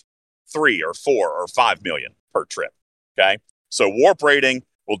of 3 or 4 or 5 million per trip. Okay, so warp rating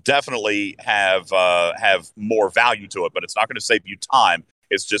will definitely have more value to it, but it's not going to save you time.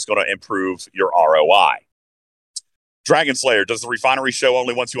 It's just going to improve your ROI. Dragon Slayer, does the refinery show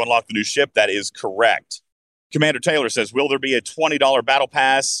only once you unlock the new ship? That is correct. Commander Taylor says, will there be a $20 battle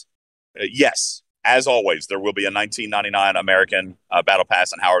pass? Yes. As always, there will be a $19.99 American battle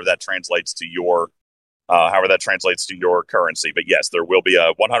pass, and however that translates to your currency. But yes, there will be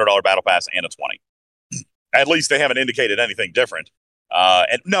a $100 battle pass and a $20. At least they haven't indicated anything different.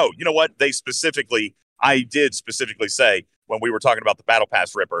 And no, you know what? I did specifically say when we were talking about the Battle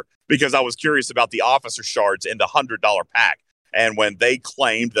Pass, Ripper, because I was curious about the officer shards in the $100 pack. And when they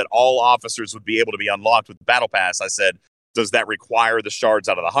claimed that all officers would be able to be unlocked with the Battle Pass, I said, does that require the shards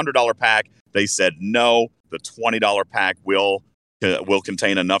out of the $100 pack? They said no. The $20 pack will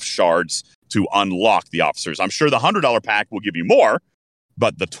contain enough shards to unlock the officers. I'm sure the $100 pack will give you more,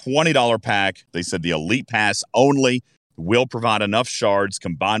 but the $20 pack, they said the Elite Pass only will provide enough shards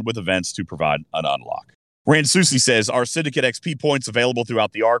combined with events to provide an unlock. Rand Susi says, are Syndicate XP points available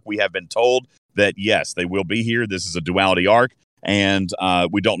throughout the arc? We have been told that, yes, they will be here. This is a duality arc, and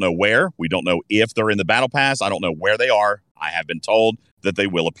we don't know where. We don't know if they're in the Battle Pass. I don't know where they are. I have been told that they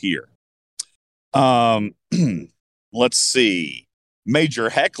will appear. Let's see. Major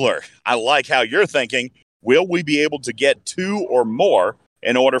Heckler, I like how you're thinking. Will we be able to get 2 or more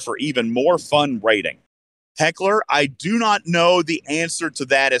in order for even more fun rating? Heckler, I do not know the answer to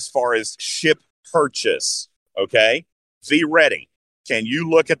that as far as ship purchase. Okay? V Ready. Can you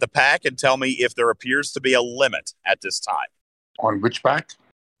look at the pack and tell me if there appears to be a limit at this time? On which pack?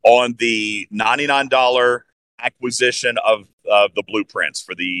 On the $99 acquisition of the blueprints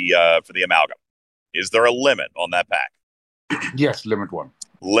for the amalgam. Is there a limit on that pack? Yes, limit 1.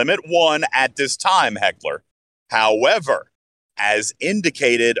 Limit 1 at this time, Heckler. However, as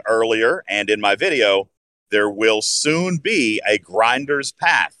indicated earlier and in my video, there will soon be a grinder's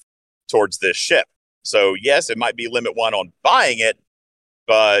path towards this ship. So yes, it might be limit 1 on buying it,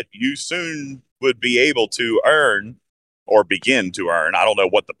 but you soon would be able to earn or begin to earn. I don't know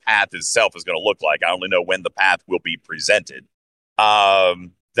what the path itself is going to look like. I only know when the path will be presented.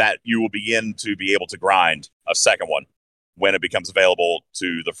 That you will begin to be able to grind a second one when it becomes available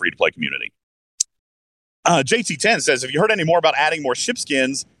to the free-to-play community. JT10 says, have you heard any more about adding more ship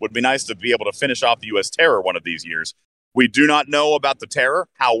skins? Would be nice to be able to finish off the U.S. Terror one of these years. We do not know about the Terror.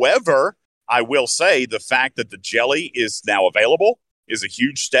 However, I will say the fact that the Jelly is now available is a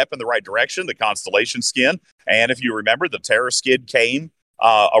huge step in the right direction, the Constellation skin. And if you remember, the Terror skin came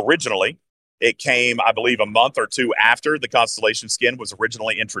originally. It came, I believe, a month or 2 after the Constellation skin was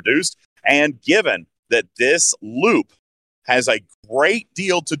originally introduced. And given that this loop has a great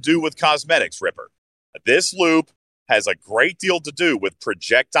deal to do with cosmetics, Ripper, this loop has a great deal to do with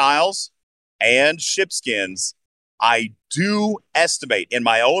projectiles and ship skins. I do estimate, in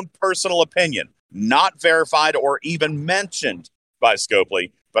my own personal opinion, not verified or even mentioned by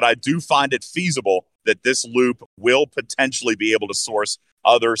Scopely, but I do find it feasible that this loop will potentially be able to source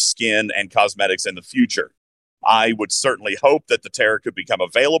other skin and cosmetics in the future. I would certainly hope that the Terror could become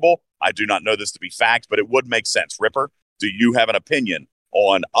available. I do not know this to be fact, but it would make sense. Ripper, do you have an opinion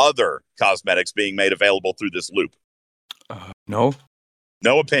on other cosmetics being made available through this loop? No.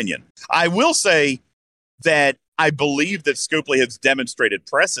 No opinion. I will say that I believe that Scopely has demonstrated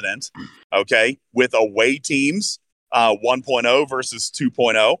precedent, okay, with away teams, 1.0 versus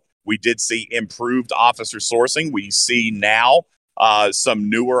 2.0. We did see improved officer sourcing. We see now some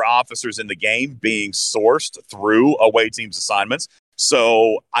newer officers in the game being sourced through away teams assignments.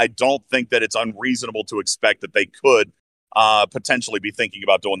 So I don't think that it's unreasonable to expect that they could potentially be thinking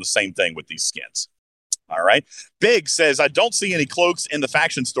about doing the same thing with these skins. All right. Big says, I don't see any cloaks in the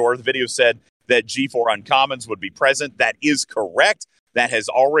faction store. The video said that G4 uncommons would be present. That is correct. That has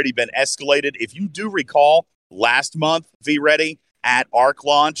already been escalated. If you do recall, last month, V-Ready, at ARC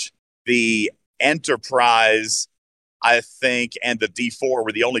launch, the Enterprise, I think, and the D4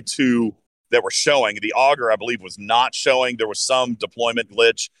 were the only 2 that were showing. The Augur, I believe, was not showing. There was some deployment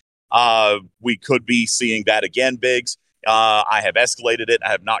glitch. We could be seeing that again, Biggs. I have escalated it.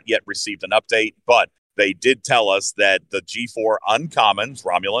 I have not yet received an update, but they did tell us that the G4 uncommons,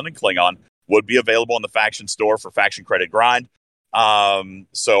 Romulan and Klingon, would be available in the faction store for faction credit grind.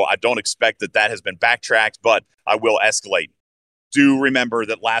 So I don't expect that has been backtracked, but I will escalate. Do remember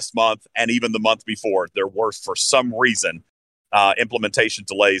that last month and even the month before, there were, for some reason, implementation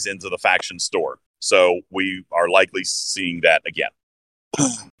delays into the faction store. So we are likely seeing that again.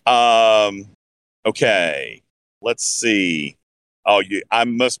 Okay, let's see. Oh, I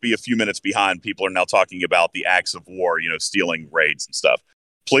must be a few minutes behind. People are now talking about the acts of war, stealing raids and stuff.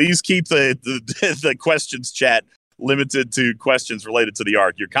 Please keep the questions chat limited to questions related to the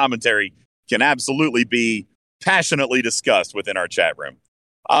arc. Your commentary can absolutely be passionately discussed within our chat room.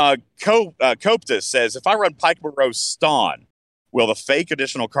 Coptus says, if I run Pikeman Rose Ston, will the fake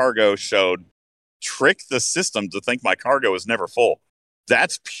additional cargo showed trick the system to think my cargo is never full?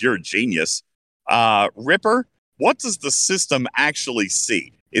 That's pure genius. Ripper, what does the system actually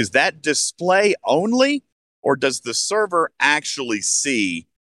see? Is that display only, or does the server actually see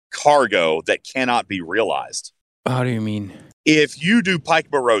cargo that cannot be realized? How do you mean? If you do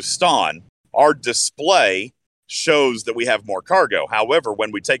Pikeman Rose Ston, our display shows that we have more cargo. However,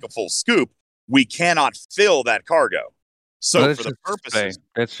 when we take a full scoop, we cannot fill that cargo. So for the purposes,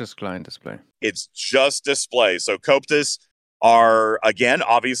 that's just client display. It's just display. So Coptis are, again,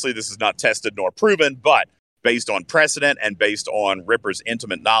 obviously this is not tested nor proven, but based on precedent and based on Ripper's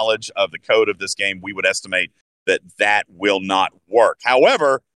intimate knowledge of the code of this game, we would estimate that will not work.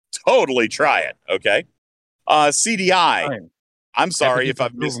 However, totally try it, okay? CDI. Fine. I'm sorry if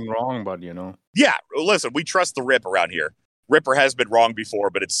I've missed wrong, but Yeah, listen, we trust the Rip around here. Ripper has been wrong before,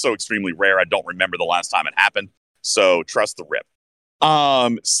 but it's so extremely rare. I don't remember the last time it happened. So trust the Rip.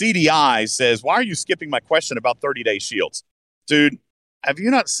 CDI says, why are you skipping my question about 30-day shields? Dude, have you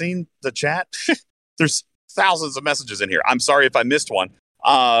not seen the chat? There's thousands of messages in here. I'm sorry if I missed one.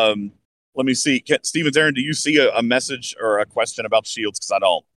 Let me see. Stevens Aaron, do you see a message or a question about shields? Because I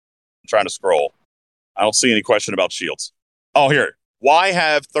don't. I'm trying to scroll. I don't see any question about shields. Oh, here. Why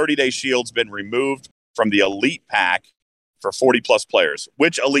have 30-day shields been removed from the elite pack for 40-plus players?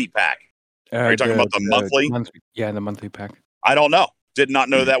 Which elite pack? Are you talking about the monthly? Yeah, the monthly pack. I don't know. Did not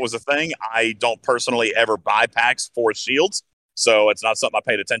know that was a thing. I don't personally ever buy packs for shields, so it's not something I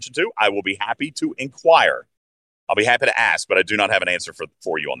paid attention to. I will be happy to inquire. I'll be happy to ask, but I do not have an answer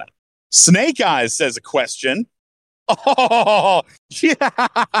for you on that. Snake Eyes says a question. Oh,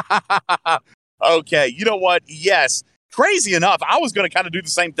 yeah. Okay, you know what? Yes. Crazy enough, I was going to kind of do the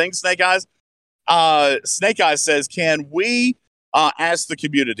same thing, Snake Eyes. Snake Eyes says, can we ask the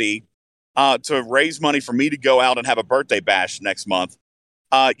community to raise money for me to go out and have a birthday bash next month?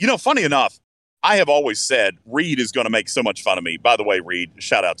 Funny enough, I have always said Reed is going to make so much fun of me. By the way, Reed,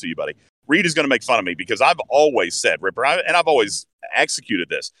 shout out to you, buddy. Reed is going to make fun of me because I've always said, Ripper, and I've always executed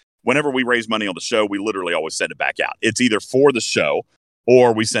this. Whenever we raise money on the show, we literally always send it back out. It's either for the show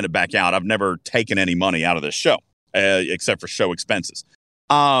or we send it back out. I've never taken any money out of this show, except for show expenses.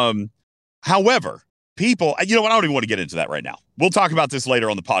 However, people, you know what? I don't even want to get into that right now. We'll talk about this later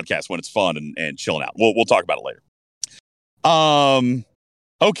on the podcast when it's fun and chilling out. We'll talk about it later.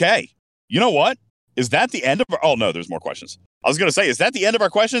 Okay. You know what? Is that the end of our... Oh, no, there's more questions. I was going to say, is that the end of our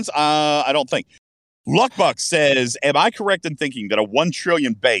questions? I don't think. Luckbuck says, am I correct in thinking that a 1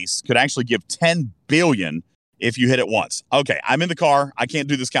 trillion base could actually give 10 billion if you hit it once? Okay, I'm in the car. I can't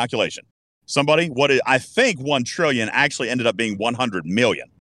do this calculation. Somebody, I think 1 trillion actually ended up being 100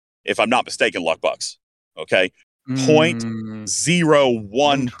 million, if I'm not mistaken, Luckbucks. Okay,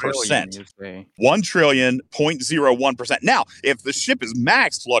 0.01%. 1 trillion, 0.01%. Now, if the ship is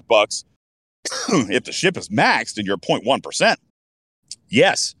maxed, Luckbucks, if the ship is maxed and you're 0.1%,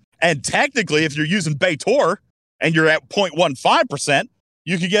 yes. And technically, if you're using Baitor and you're at 0.15%,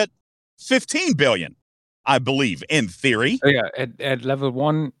 you could get 15 billion, I believe, in theory. Oh, yeah, at level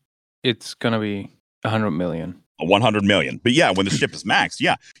 1, it's going to be 100 million. 100 million. But yeah, when the ship is maxed,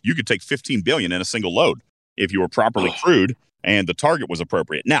 yeah, you could take 15 billion in a single load if you were properly crewed and the target was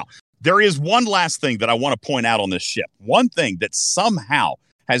appropriate. Now, there is one last thing that I want to point out on this ship. One thing that somehow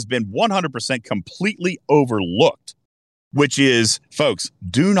has been 100% completely overlooked, which is, folks,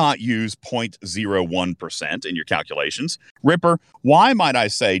 do not use 0.01% in your calculations. Ripper, why might I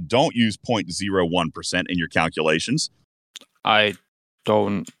say don't use 0.01% in your calculations? I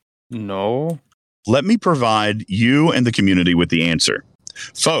don't know. Let me provide you and the community with the answer.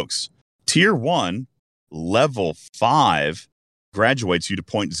 Folks, Tier 1, Level 5 graduates you to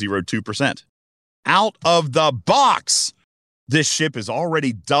 0.02%. Out of the box, this ship is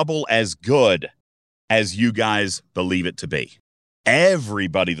already double as good as you guys believe it to be.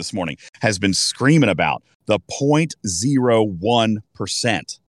 Everybody this morning has been screaming about the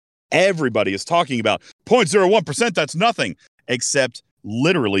 0.01%. Everybody is talking about 0.01%, that's nothing, except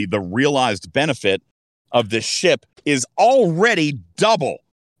literally the realized benefit of this ship is already double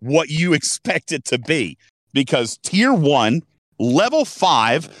what you expect it to be, because Tier 1, Level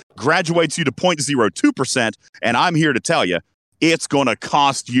 5 graduates you to 0.02%, and I'm here to tell you, it's going to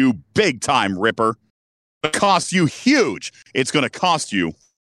cost you big time, Ripper. It costs you huge. It's going to cost you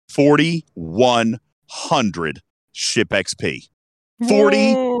 4,100 ship XP.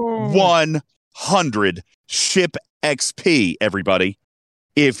 4,100 ship XP, everybody.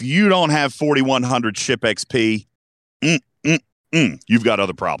 If you don't have 4,100 ship XP, you've got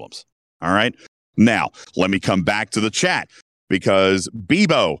other problems. All right? Now, let me come back to the chat, because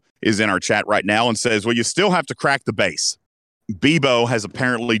Bebo is in our chat right now and says, well, you still have to crack the base. Bebo has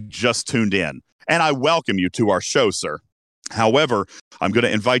apparently just tuned in, and I welcome you to our show, sir. However, I'm going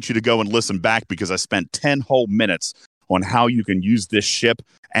to invite you to go and listen back, because I spent 10 whole minutes on how you can use this ship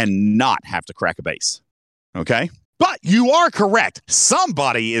and not have to crack a base. Okay? But you are correct.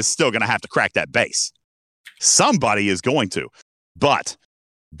 Somebody is still going to have to crack that base. Somebody is going to. But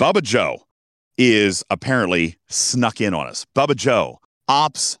Bubba Joe, is apparently snuck in on us. Bubba Joe,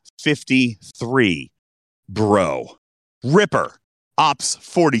 Ops 53, bro. Ripper, Ops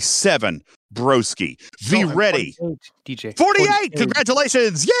 47, broski. V Ready, DJ. 48.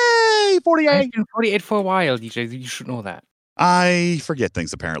 Congratulations. Yay, 48. I've been 48 for a while, DJ. You should know that. I forget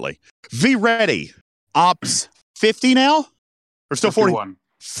things, apparently. V Ready, Ops 50 now? Or still 40?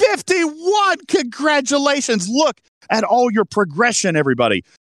 51. Congratulations. Look at all your progression, everybody.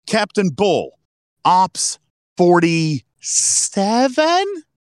 Captain Bull, Ops 47?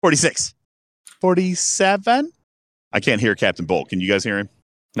 46. 47? I can't hear Captain Bull. Can you guys hear him?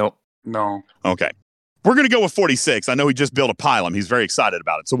 Nope. No. Okay. We're going to go with 46. I know he just built a pylon. He's very excited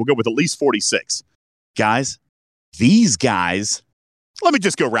about it. So we'll go with at least 46. Guys, these guys, let me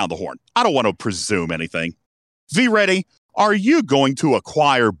just go around the horn. I don't want to presume anything. V Ready, are you going to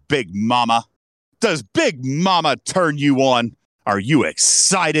acquire Big Mama? Does Big Mama turn you on? Are you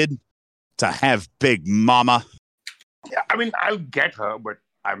excited to have Big Mama? Yeah, I mean, I'll get her, but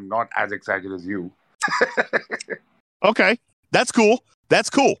I'm not as excited as you. Okay, that's cool. That's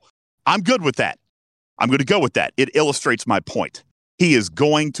cool. I'm good with that. I'm going to go with that. It illustrates my point. He is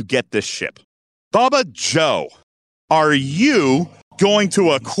going to get this ship. Bubba Joe, are you going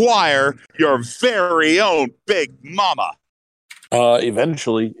to acquire your very own Big Mama?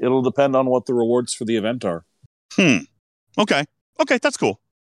 Eventually. It'll depend on what the rewards for the event are. Okay, that's cool.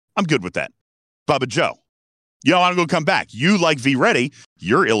 I'm good with that. Bubba Joe, you know, I'm going to come back. You like V Ready.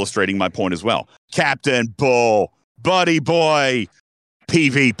 You're illustrating my point as well. Captain Bull, Buddy Boy,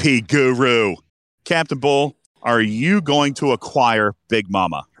 PvP Guru. Captain Bull, are you going to acquire Big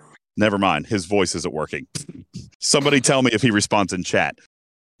Mama? Never mind. His voice isn't working. Somebody tell me if he responds in chat.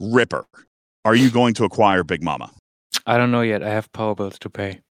 Ripper, are you going to acquire Big Mama? I don't know yet. I have power bills to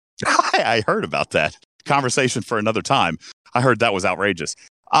pay. I heard about that. Conversation for another time. I heard that was outrageous.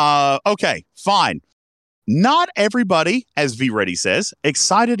 Okay, fine. Not everybody, as V Ready says,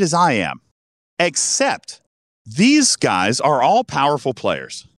 excited as I am. Except these guys are all powerful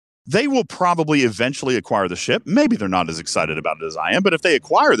players. They will probably eventually acquire the ship. Maybe they're not as excited about it as I am, but if they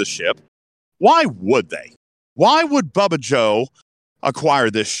acquire the ship, why would they? Why would Bubba Joe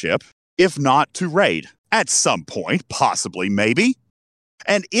acquire this ship if not to raid? At some point, possibly, maybe.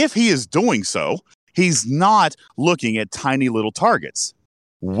 And if he is doing so, he's not looking at tiny little targets.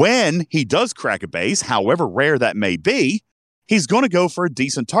 When he does crack a base, however rare that may be, he's going to go for a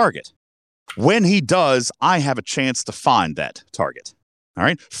decent target. When he does, I have a chance to find that target. All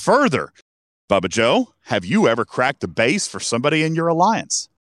right. Further, Bubba Joe, have you ever cracked a base for somebody in your alliance?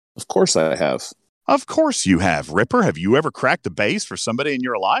 Of course I have. Of course you have. Ripper, have you ever cracked a base for somebody in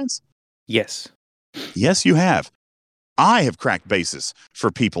your alliance? Yes. Yes, you have. I have cracked bases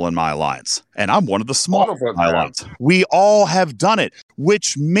for people in my alliance, and I'm one of the smaller in my alliance. We all have done it,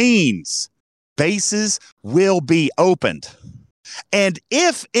 which means bases will be opened. And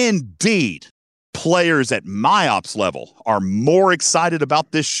if indeed players at my ops level are more excited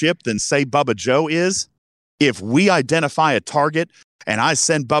about this ship than, say, Bubba Joe is, if we identify a target and I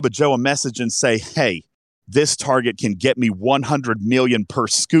send Bubba Joe a message and say, hey, this target can get me 100 million per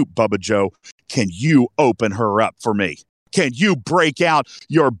scoop, Bubba Joe. Can you open her up for me? Can you break out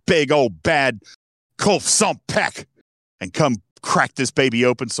your big old bad Kulf Sumpek and come crack this baby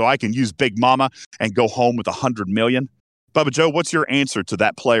open so I can use Big Mama and go home with 100 million? Bubba Joe, what's your answer to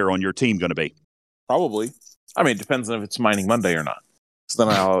that player on your team going to be? Probably. I mean, it depends on if it's Mining Monday or not. So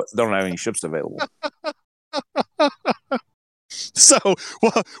then I don't have any ships available. So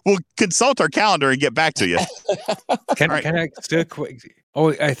we'll consult our calendar and get back to you. Can I still quick?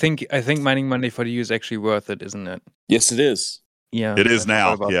 Oh, I think Mining Monday for you is actually worth it, isn't it? Yes, it is. Yeah, it is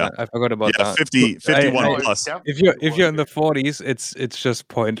now. Yeah, I forgot about that. 51 plus. If you're in the 40s, it's just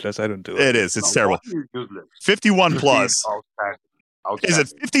pointless. I don't do it. It is. It's terrible. 51 plus. Is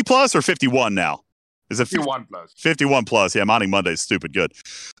it 50 plus or 51 now? Is it 51 plus? 51 plus. Yeah, Mining Monday is stupid good.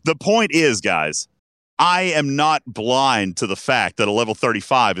 The point is, guys, I am not blind to the fact that a level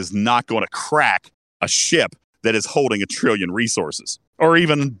 35 is not going to crack a ship that is holding 1 trillion resources or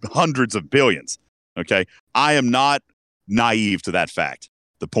even hundreds of billions. Okay. I am not naive to that fact.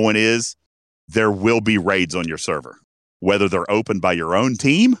 The point is, there will be raids on your server, whether they're opened by your own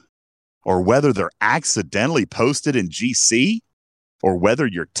team or whether they're accidentally posted in GC or whether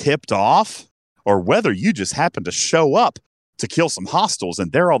you're tipped off or whether you just happen to show up to kill some hostiles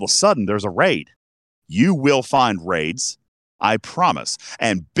and there all of a sudden there's a raid. You will find raids, I promise.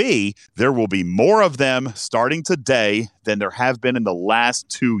 And B, there will be more of them starting today than there have been in the last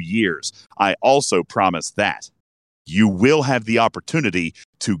 2 years. I also promise that. You will have the opportunity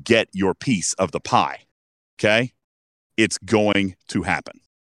to get your piece of the pie. Okay? It's going to happen.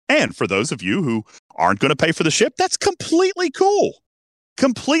 And for those of you who aren't going to pay for the ship, that's completely cool.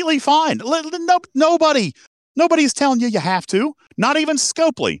 Completely fine. Nobody's telling you have to. Not even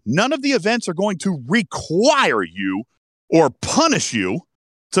Scopely. None of the events are going to require you or punish you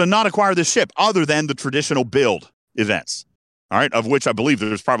to not acquire this ship other than the traditional build events. All right, of which I believe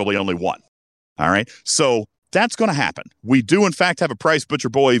there's probably only one. All right, so that's going to happen. We do, in fact, have a price. Butcher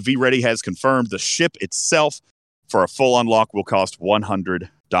Boy V-Ready has confirmed the ship itself for a full unlock will cost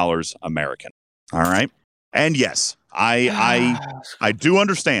 $100 American. All right, and yes, I do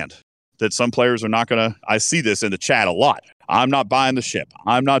understand that some players are not going to. I see this in the chat a lot. I'm not buying the ship.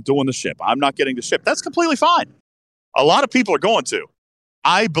 I'm not doing the ship. I'm not getting the ship. That's completely fine. A lot of people are going to.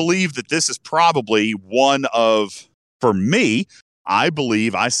 I believe that this is probably one of, for me, I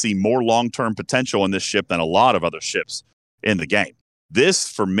believe I see more long-term potential in this ship than a lot of other ships in the game. This,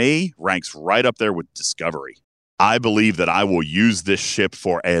 for me, ranks right up there with Discovery. I believe that I will use this ship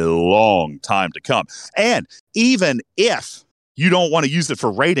for a long time to come. And even if you don't want to use it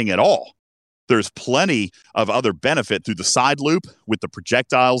for raiding at all, there's plenty of other benefit through the side loop with the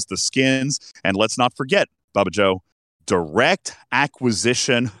projectiles, the skins, and let's not forget, Bubba Joe, direct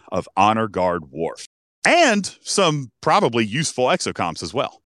acquisition of Honor Guard Worf. And some probably useful exocomps as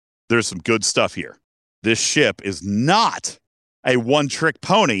well. There's some good stuff here. This ship is not a one-trick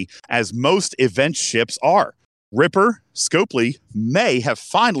pony as most event ships are. Ripper, Scopely may have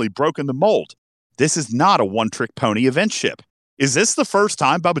finally broken the mold. This is not a one-trick pony event ship. Is this the first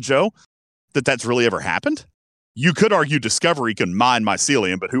time, Bubba Joe, that that's really ever happened? You could argue Discovery can mine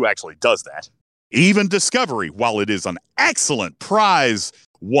mycelium, but who actually does that? Even Discovery, while it is an excellent prize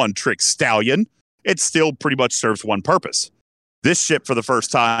one-trick stallion, it still pretty much serves one purpose. This ship, for the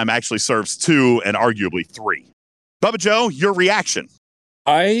first time, actually serves two and arguably three. Bubba Joe, your reaction?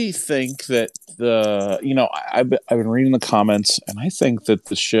 I think that I've been reading the comments, and I think that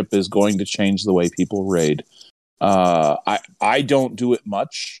the ship is going to change the way people raid. I don't do it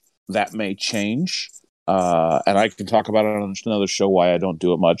much. That may change, and I can talk about it on another show why I don't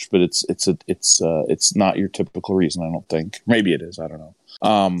do it much. But it's not your typical reason. I don't think. Maybe it is. I don't know.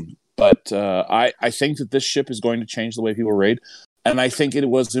 But I think that this ship is going to change the way people raid. And I think it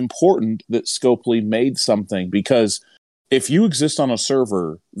was important that Scopely made something, because if you exist on a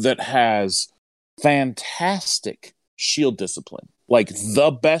server that has fantastic shield discipline, like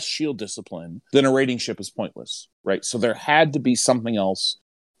the best shield discipline, then a raiding ship is pointless, right? So there had to be something else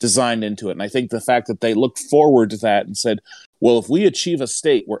designed into it. And I think the fact that they looked forward to that and said, well, if we achieve a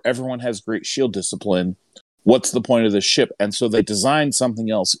state where everyone has great shield discipline, what's the point of this ship? And so they designed something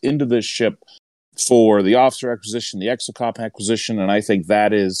else into this ship for the officer acquisition, the exocomp acquisition, and I think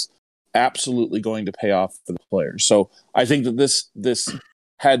that is absolutely going to pay off for the players. So I think that this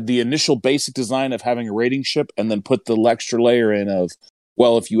had the initial basic design of having a raiding ship, and then put the extra layer in of,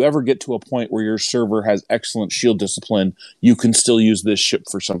 well, if you ever get to a point where your server has excellent shield discipline, you can still use this ship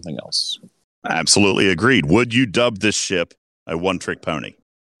for something else. Absolutely agreed. Would you dub this ship a one-trick pony?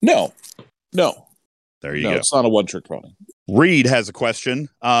 No. There you go. It's not a one-trick pony. Reed has a question.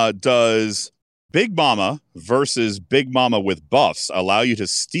 Does Big Mama versus Big Mama with buffs allow you to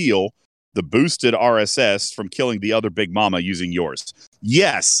steal the boosted RSS from killing the other Big Mama using yours?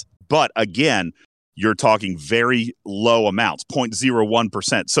 Yes, but again, you're talking very low amounts,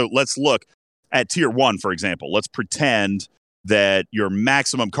 0.01%. So let's look at tier 1, for example. Let's pretend that your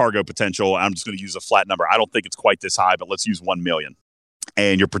maximum cargo potential, I'm just going to use a flat number. I don't think it's quite this high, but let's use 1 million.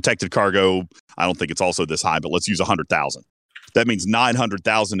 And your protected cargo, I don't think it's also this high, but let's use 100,000. That means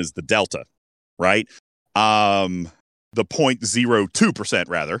 900,000 is the delta, right? The 0.02%,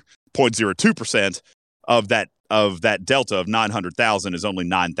 rather, 0.02% of that delta of 900,000 is only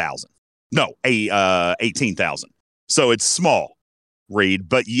 9,000. No, 18,000. So it's small, Reed.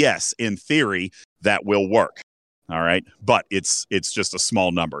 But yes, in theory, that will work. All right, but it's just a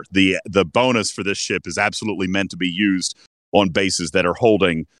small number. The bonus for this ship is absolutely meant to be used on bases that are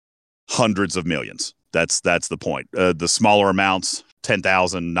holding hundreds of millions. That's the point. The smaller amounts,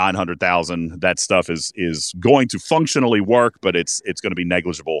 10,000, 900,000, that stuff is going to functionally work, but it's going to be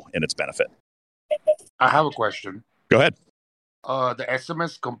negligible in its benefit. I have a question. Go ahead. The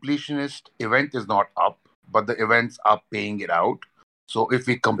SMS completionist event is not up, but the events are paying it out. So if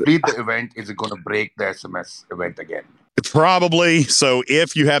we complete the event, is it going to break the SMS event again? Probably. So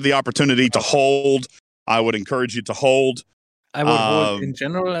if you have the opportunity to hold, I would encourage you to hold. I would hold in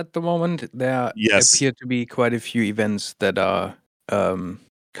general at the moment. There appear to be quite a few events that are kind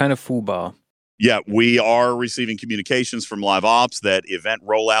of FUBAR. Yeah, we are receiving communications from Live Ops that event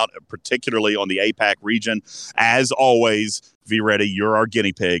rollout, particularly on the APAC region. As always, V-Ready, you're our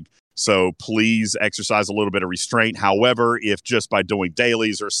guinea pig. So please exercise a little bit of restraint. However, if just by doing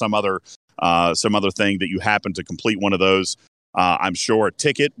dailies or some other thing that you happen to complete one of those, I'm sure a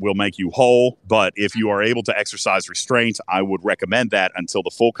ticket will make you whole. But if you are able to exercise restraint, I would recommend that until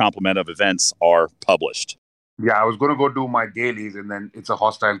the full complement of events are published. Yeah, I was going to go do my dailies, and then it's a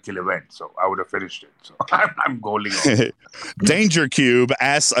hostile kill event, so I would have finished it. So I'm goaling on. Danger Cube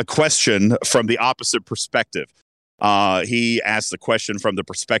asks a question from the opposite perspective. He asks a question from the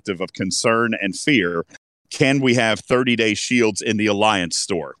perspective of concern and fear. Can we have 30-day shields in the Alliance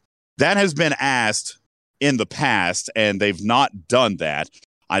store? That has been asked in the past, and they've not done that.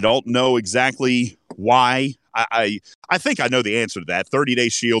 I don't know exactly why. I think I know the answer to that. 30-day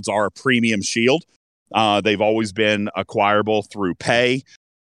shields are a premium shield. They've always been acquirable through pay.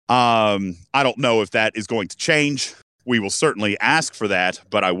 I don't know if that is going to change. We will certainly ask for that,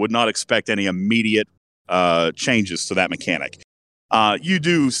 but I would not expect any immediate changes to that mechanic. You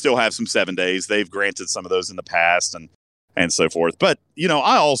do still have some 7 days. They've granted some of those in the past and so forth. But,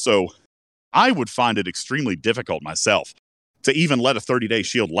 I would find it extremely difficult myself to even let a 30-day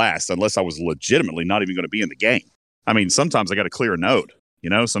shield last unless I was legitimately not even going to be in the game. I mean, sometimes I got to clear a node.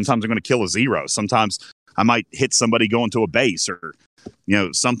 Sometimes I'm going to kill a zero. Sometimes I might hit somebody going to a base or,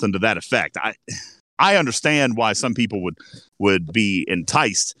 something to that effect. I understand why some people would be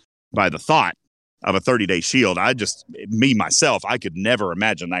enticed by the thought of a 30-day shield. Myself, I could never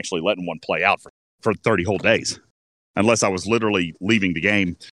imagine actually letting one play out for 30 whole days unless I was literally leaving the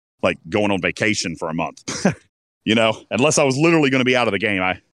game, like going on vacation for a month. Unless I was literally going to be out of the game,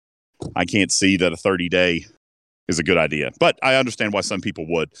 I can't see that a 30-day is a good idea. But I understand why some people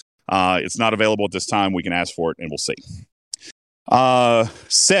would. It's not available at this time. We can ask for it, and we'll see.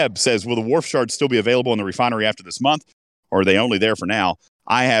 Seb says, will the Wharf Shard still be available in the refinery after this month, or are they only there for now?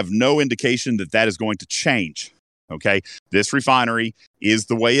 I have no indication that is going to change. Okay? This refinery is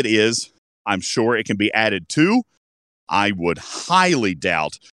the way it is. I'm sure it can be added to. I would highly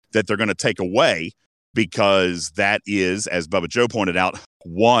doubt that they're going to take away, because that is, as Bubba Joe pointed out,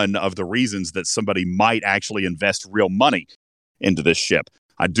 one of the reasons that somebody might actually invest real money into this ship.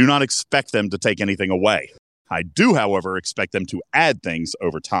 I do not expect them to take anything away. I do, however, expect them to add things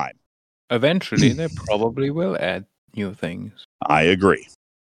over time. Eventually, they probably will add new things. I agree.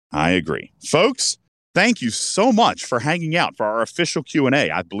 Folks, thank you so much for hanging out for our official Q&A.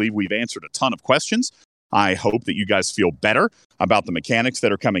 I believe we've answered a ton of questions. I hope that you guys feel better about the mechanics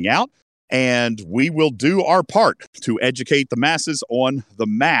that are coming out, and we will do our part to educate the masses on the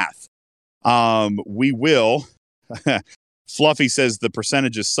math. We will. Fluffy says the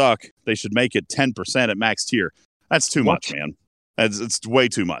percentages suck. They should make it 10% at max tier. That's too much, man. It's way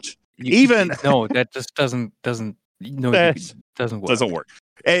too much. No, that just doesn't work. Doesn't work.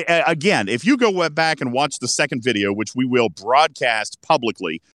 Again, if you go back and watch the second video, which we will broadcast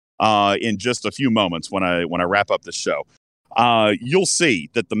publicly in just a few moments when I wrap up the show, you'll see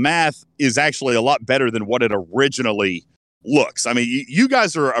that the math is actually a lot better than what it originally looks. I mean, you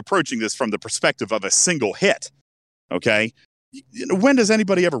guys are approaching this from the perspective of a single hit. Okay. When does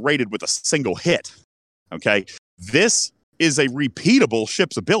anybody ever rated with a single hit? Okay. This is a repeatable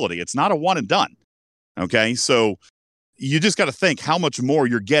ship's ability. It's not a one and done. Okay. So you just got to think how much more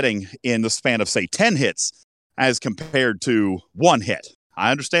you're getting in the span of, say, 10 hits as compared to one hit.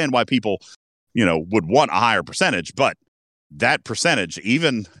 I understand why people, would want a higher percentage, but that percentage,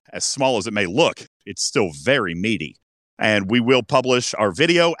 even as small as it may look, it's still very meaty. And we will publish our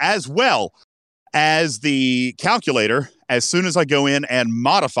video as well as the calculator as soon as I go in and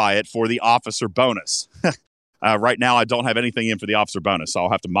modify it for the officer bonus. Right now, I don't have anything in for the officer bonus, so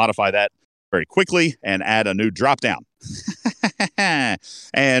I'll have to modify that very quickly and add a new drop down.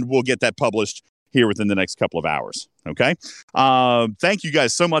 And we'll get that published here within the next couple of hours. Okay. Thank you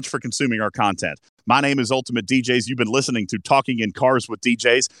guys so much for consuming our content. My name is Ultimate DJs. You've been listening to Talking in Cars with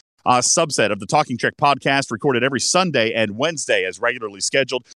DJs, a subset of the Talking Trek podcast, recorded every Sunday and Wednesday as regularly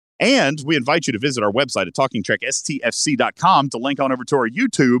scheduled. And we invite you to visit our website at talkingtrekstfc.com to link on over to our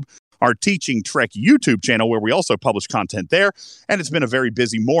YouTube, our Teaching Trek YouTube channel, where we also publish content there. And it's been a very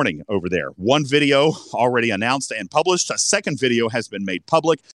busy morning over there. One video already announced and published. A second video has been made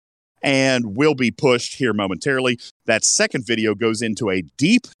public and will be pushed here momentarily. That second video goes into a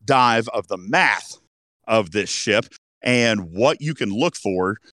deep dive of the math of this ship and what you can look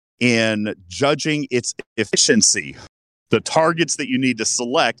for in judging its efficiency, the targets that you need to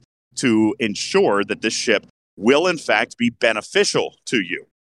select to ensure that this ship will, in fact, be beneficial to you.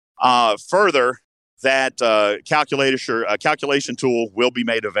 Further, that calculation tool will be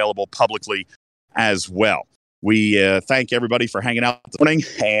made available publicly as well. We thank everybody for hanging out this morning,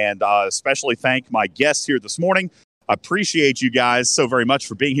 and especially thank my guests here this morning, Appreciate you guys so very much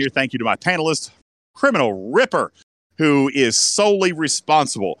for being here. Thank you to my panelist, Criminal Ripper, who is solely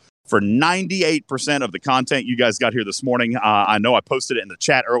responsible for 98% of the content you guys got here this morning. I know I posted it in the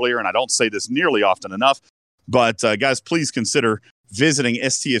chat earlier, and I don't say this nearly often enough, but guys, please consider visiting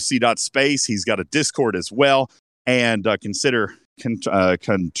stfc.space. He's got a Discord as well, and consider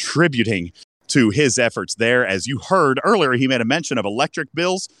contributing to his efforts there. As you heard earlier, he made a mention of electric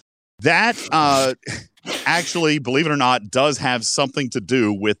bills. That actually, believe it or not, does have something to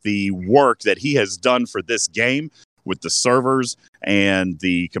do with the work that he has done for this game, with the servers and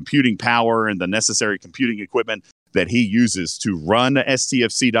the computing power and the necessary computing equipment that he uses to run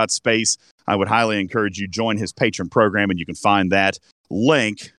stfc.space. I would highly encourage you join his patron program, and you can find that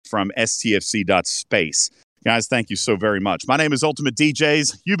link from stfc.space. Guys, thank you so very much. My name is Ultimate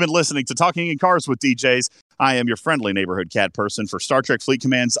DJs. You've been listening to Talking in Cars with DJs. I am your friendly neighborhood cat person for Star Trek Fleet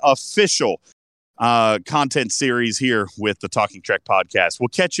Command's official content series here with the Talking Trek podcast. We'll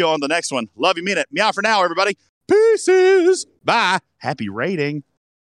catch you on the next one. Love you, mean it. Meow for now, everybody. Pieces. Bye. Happy rating.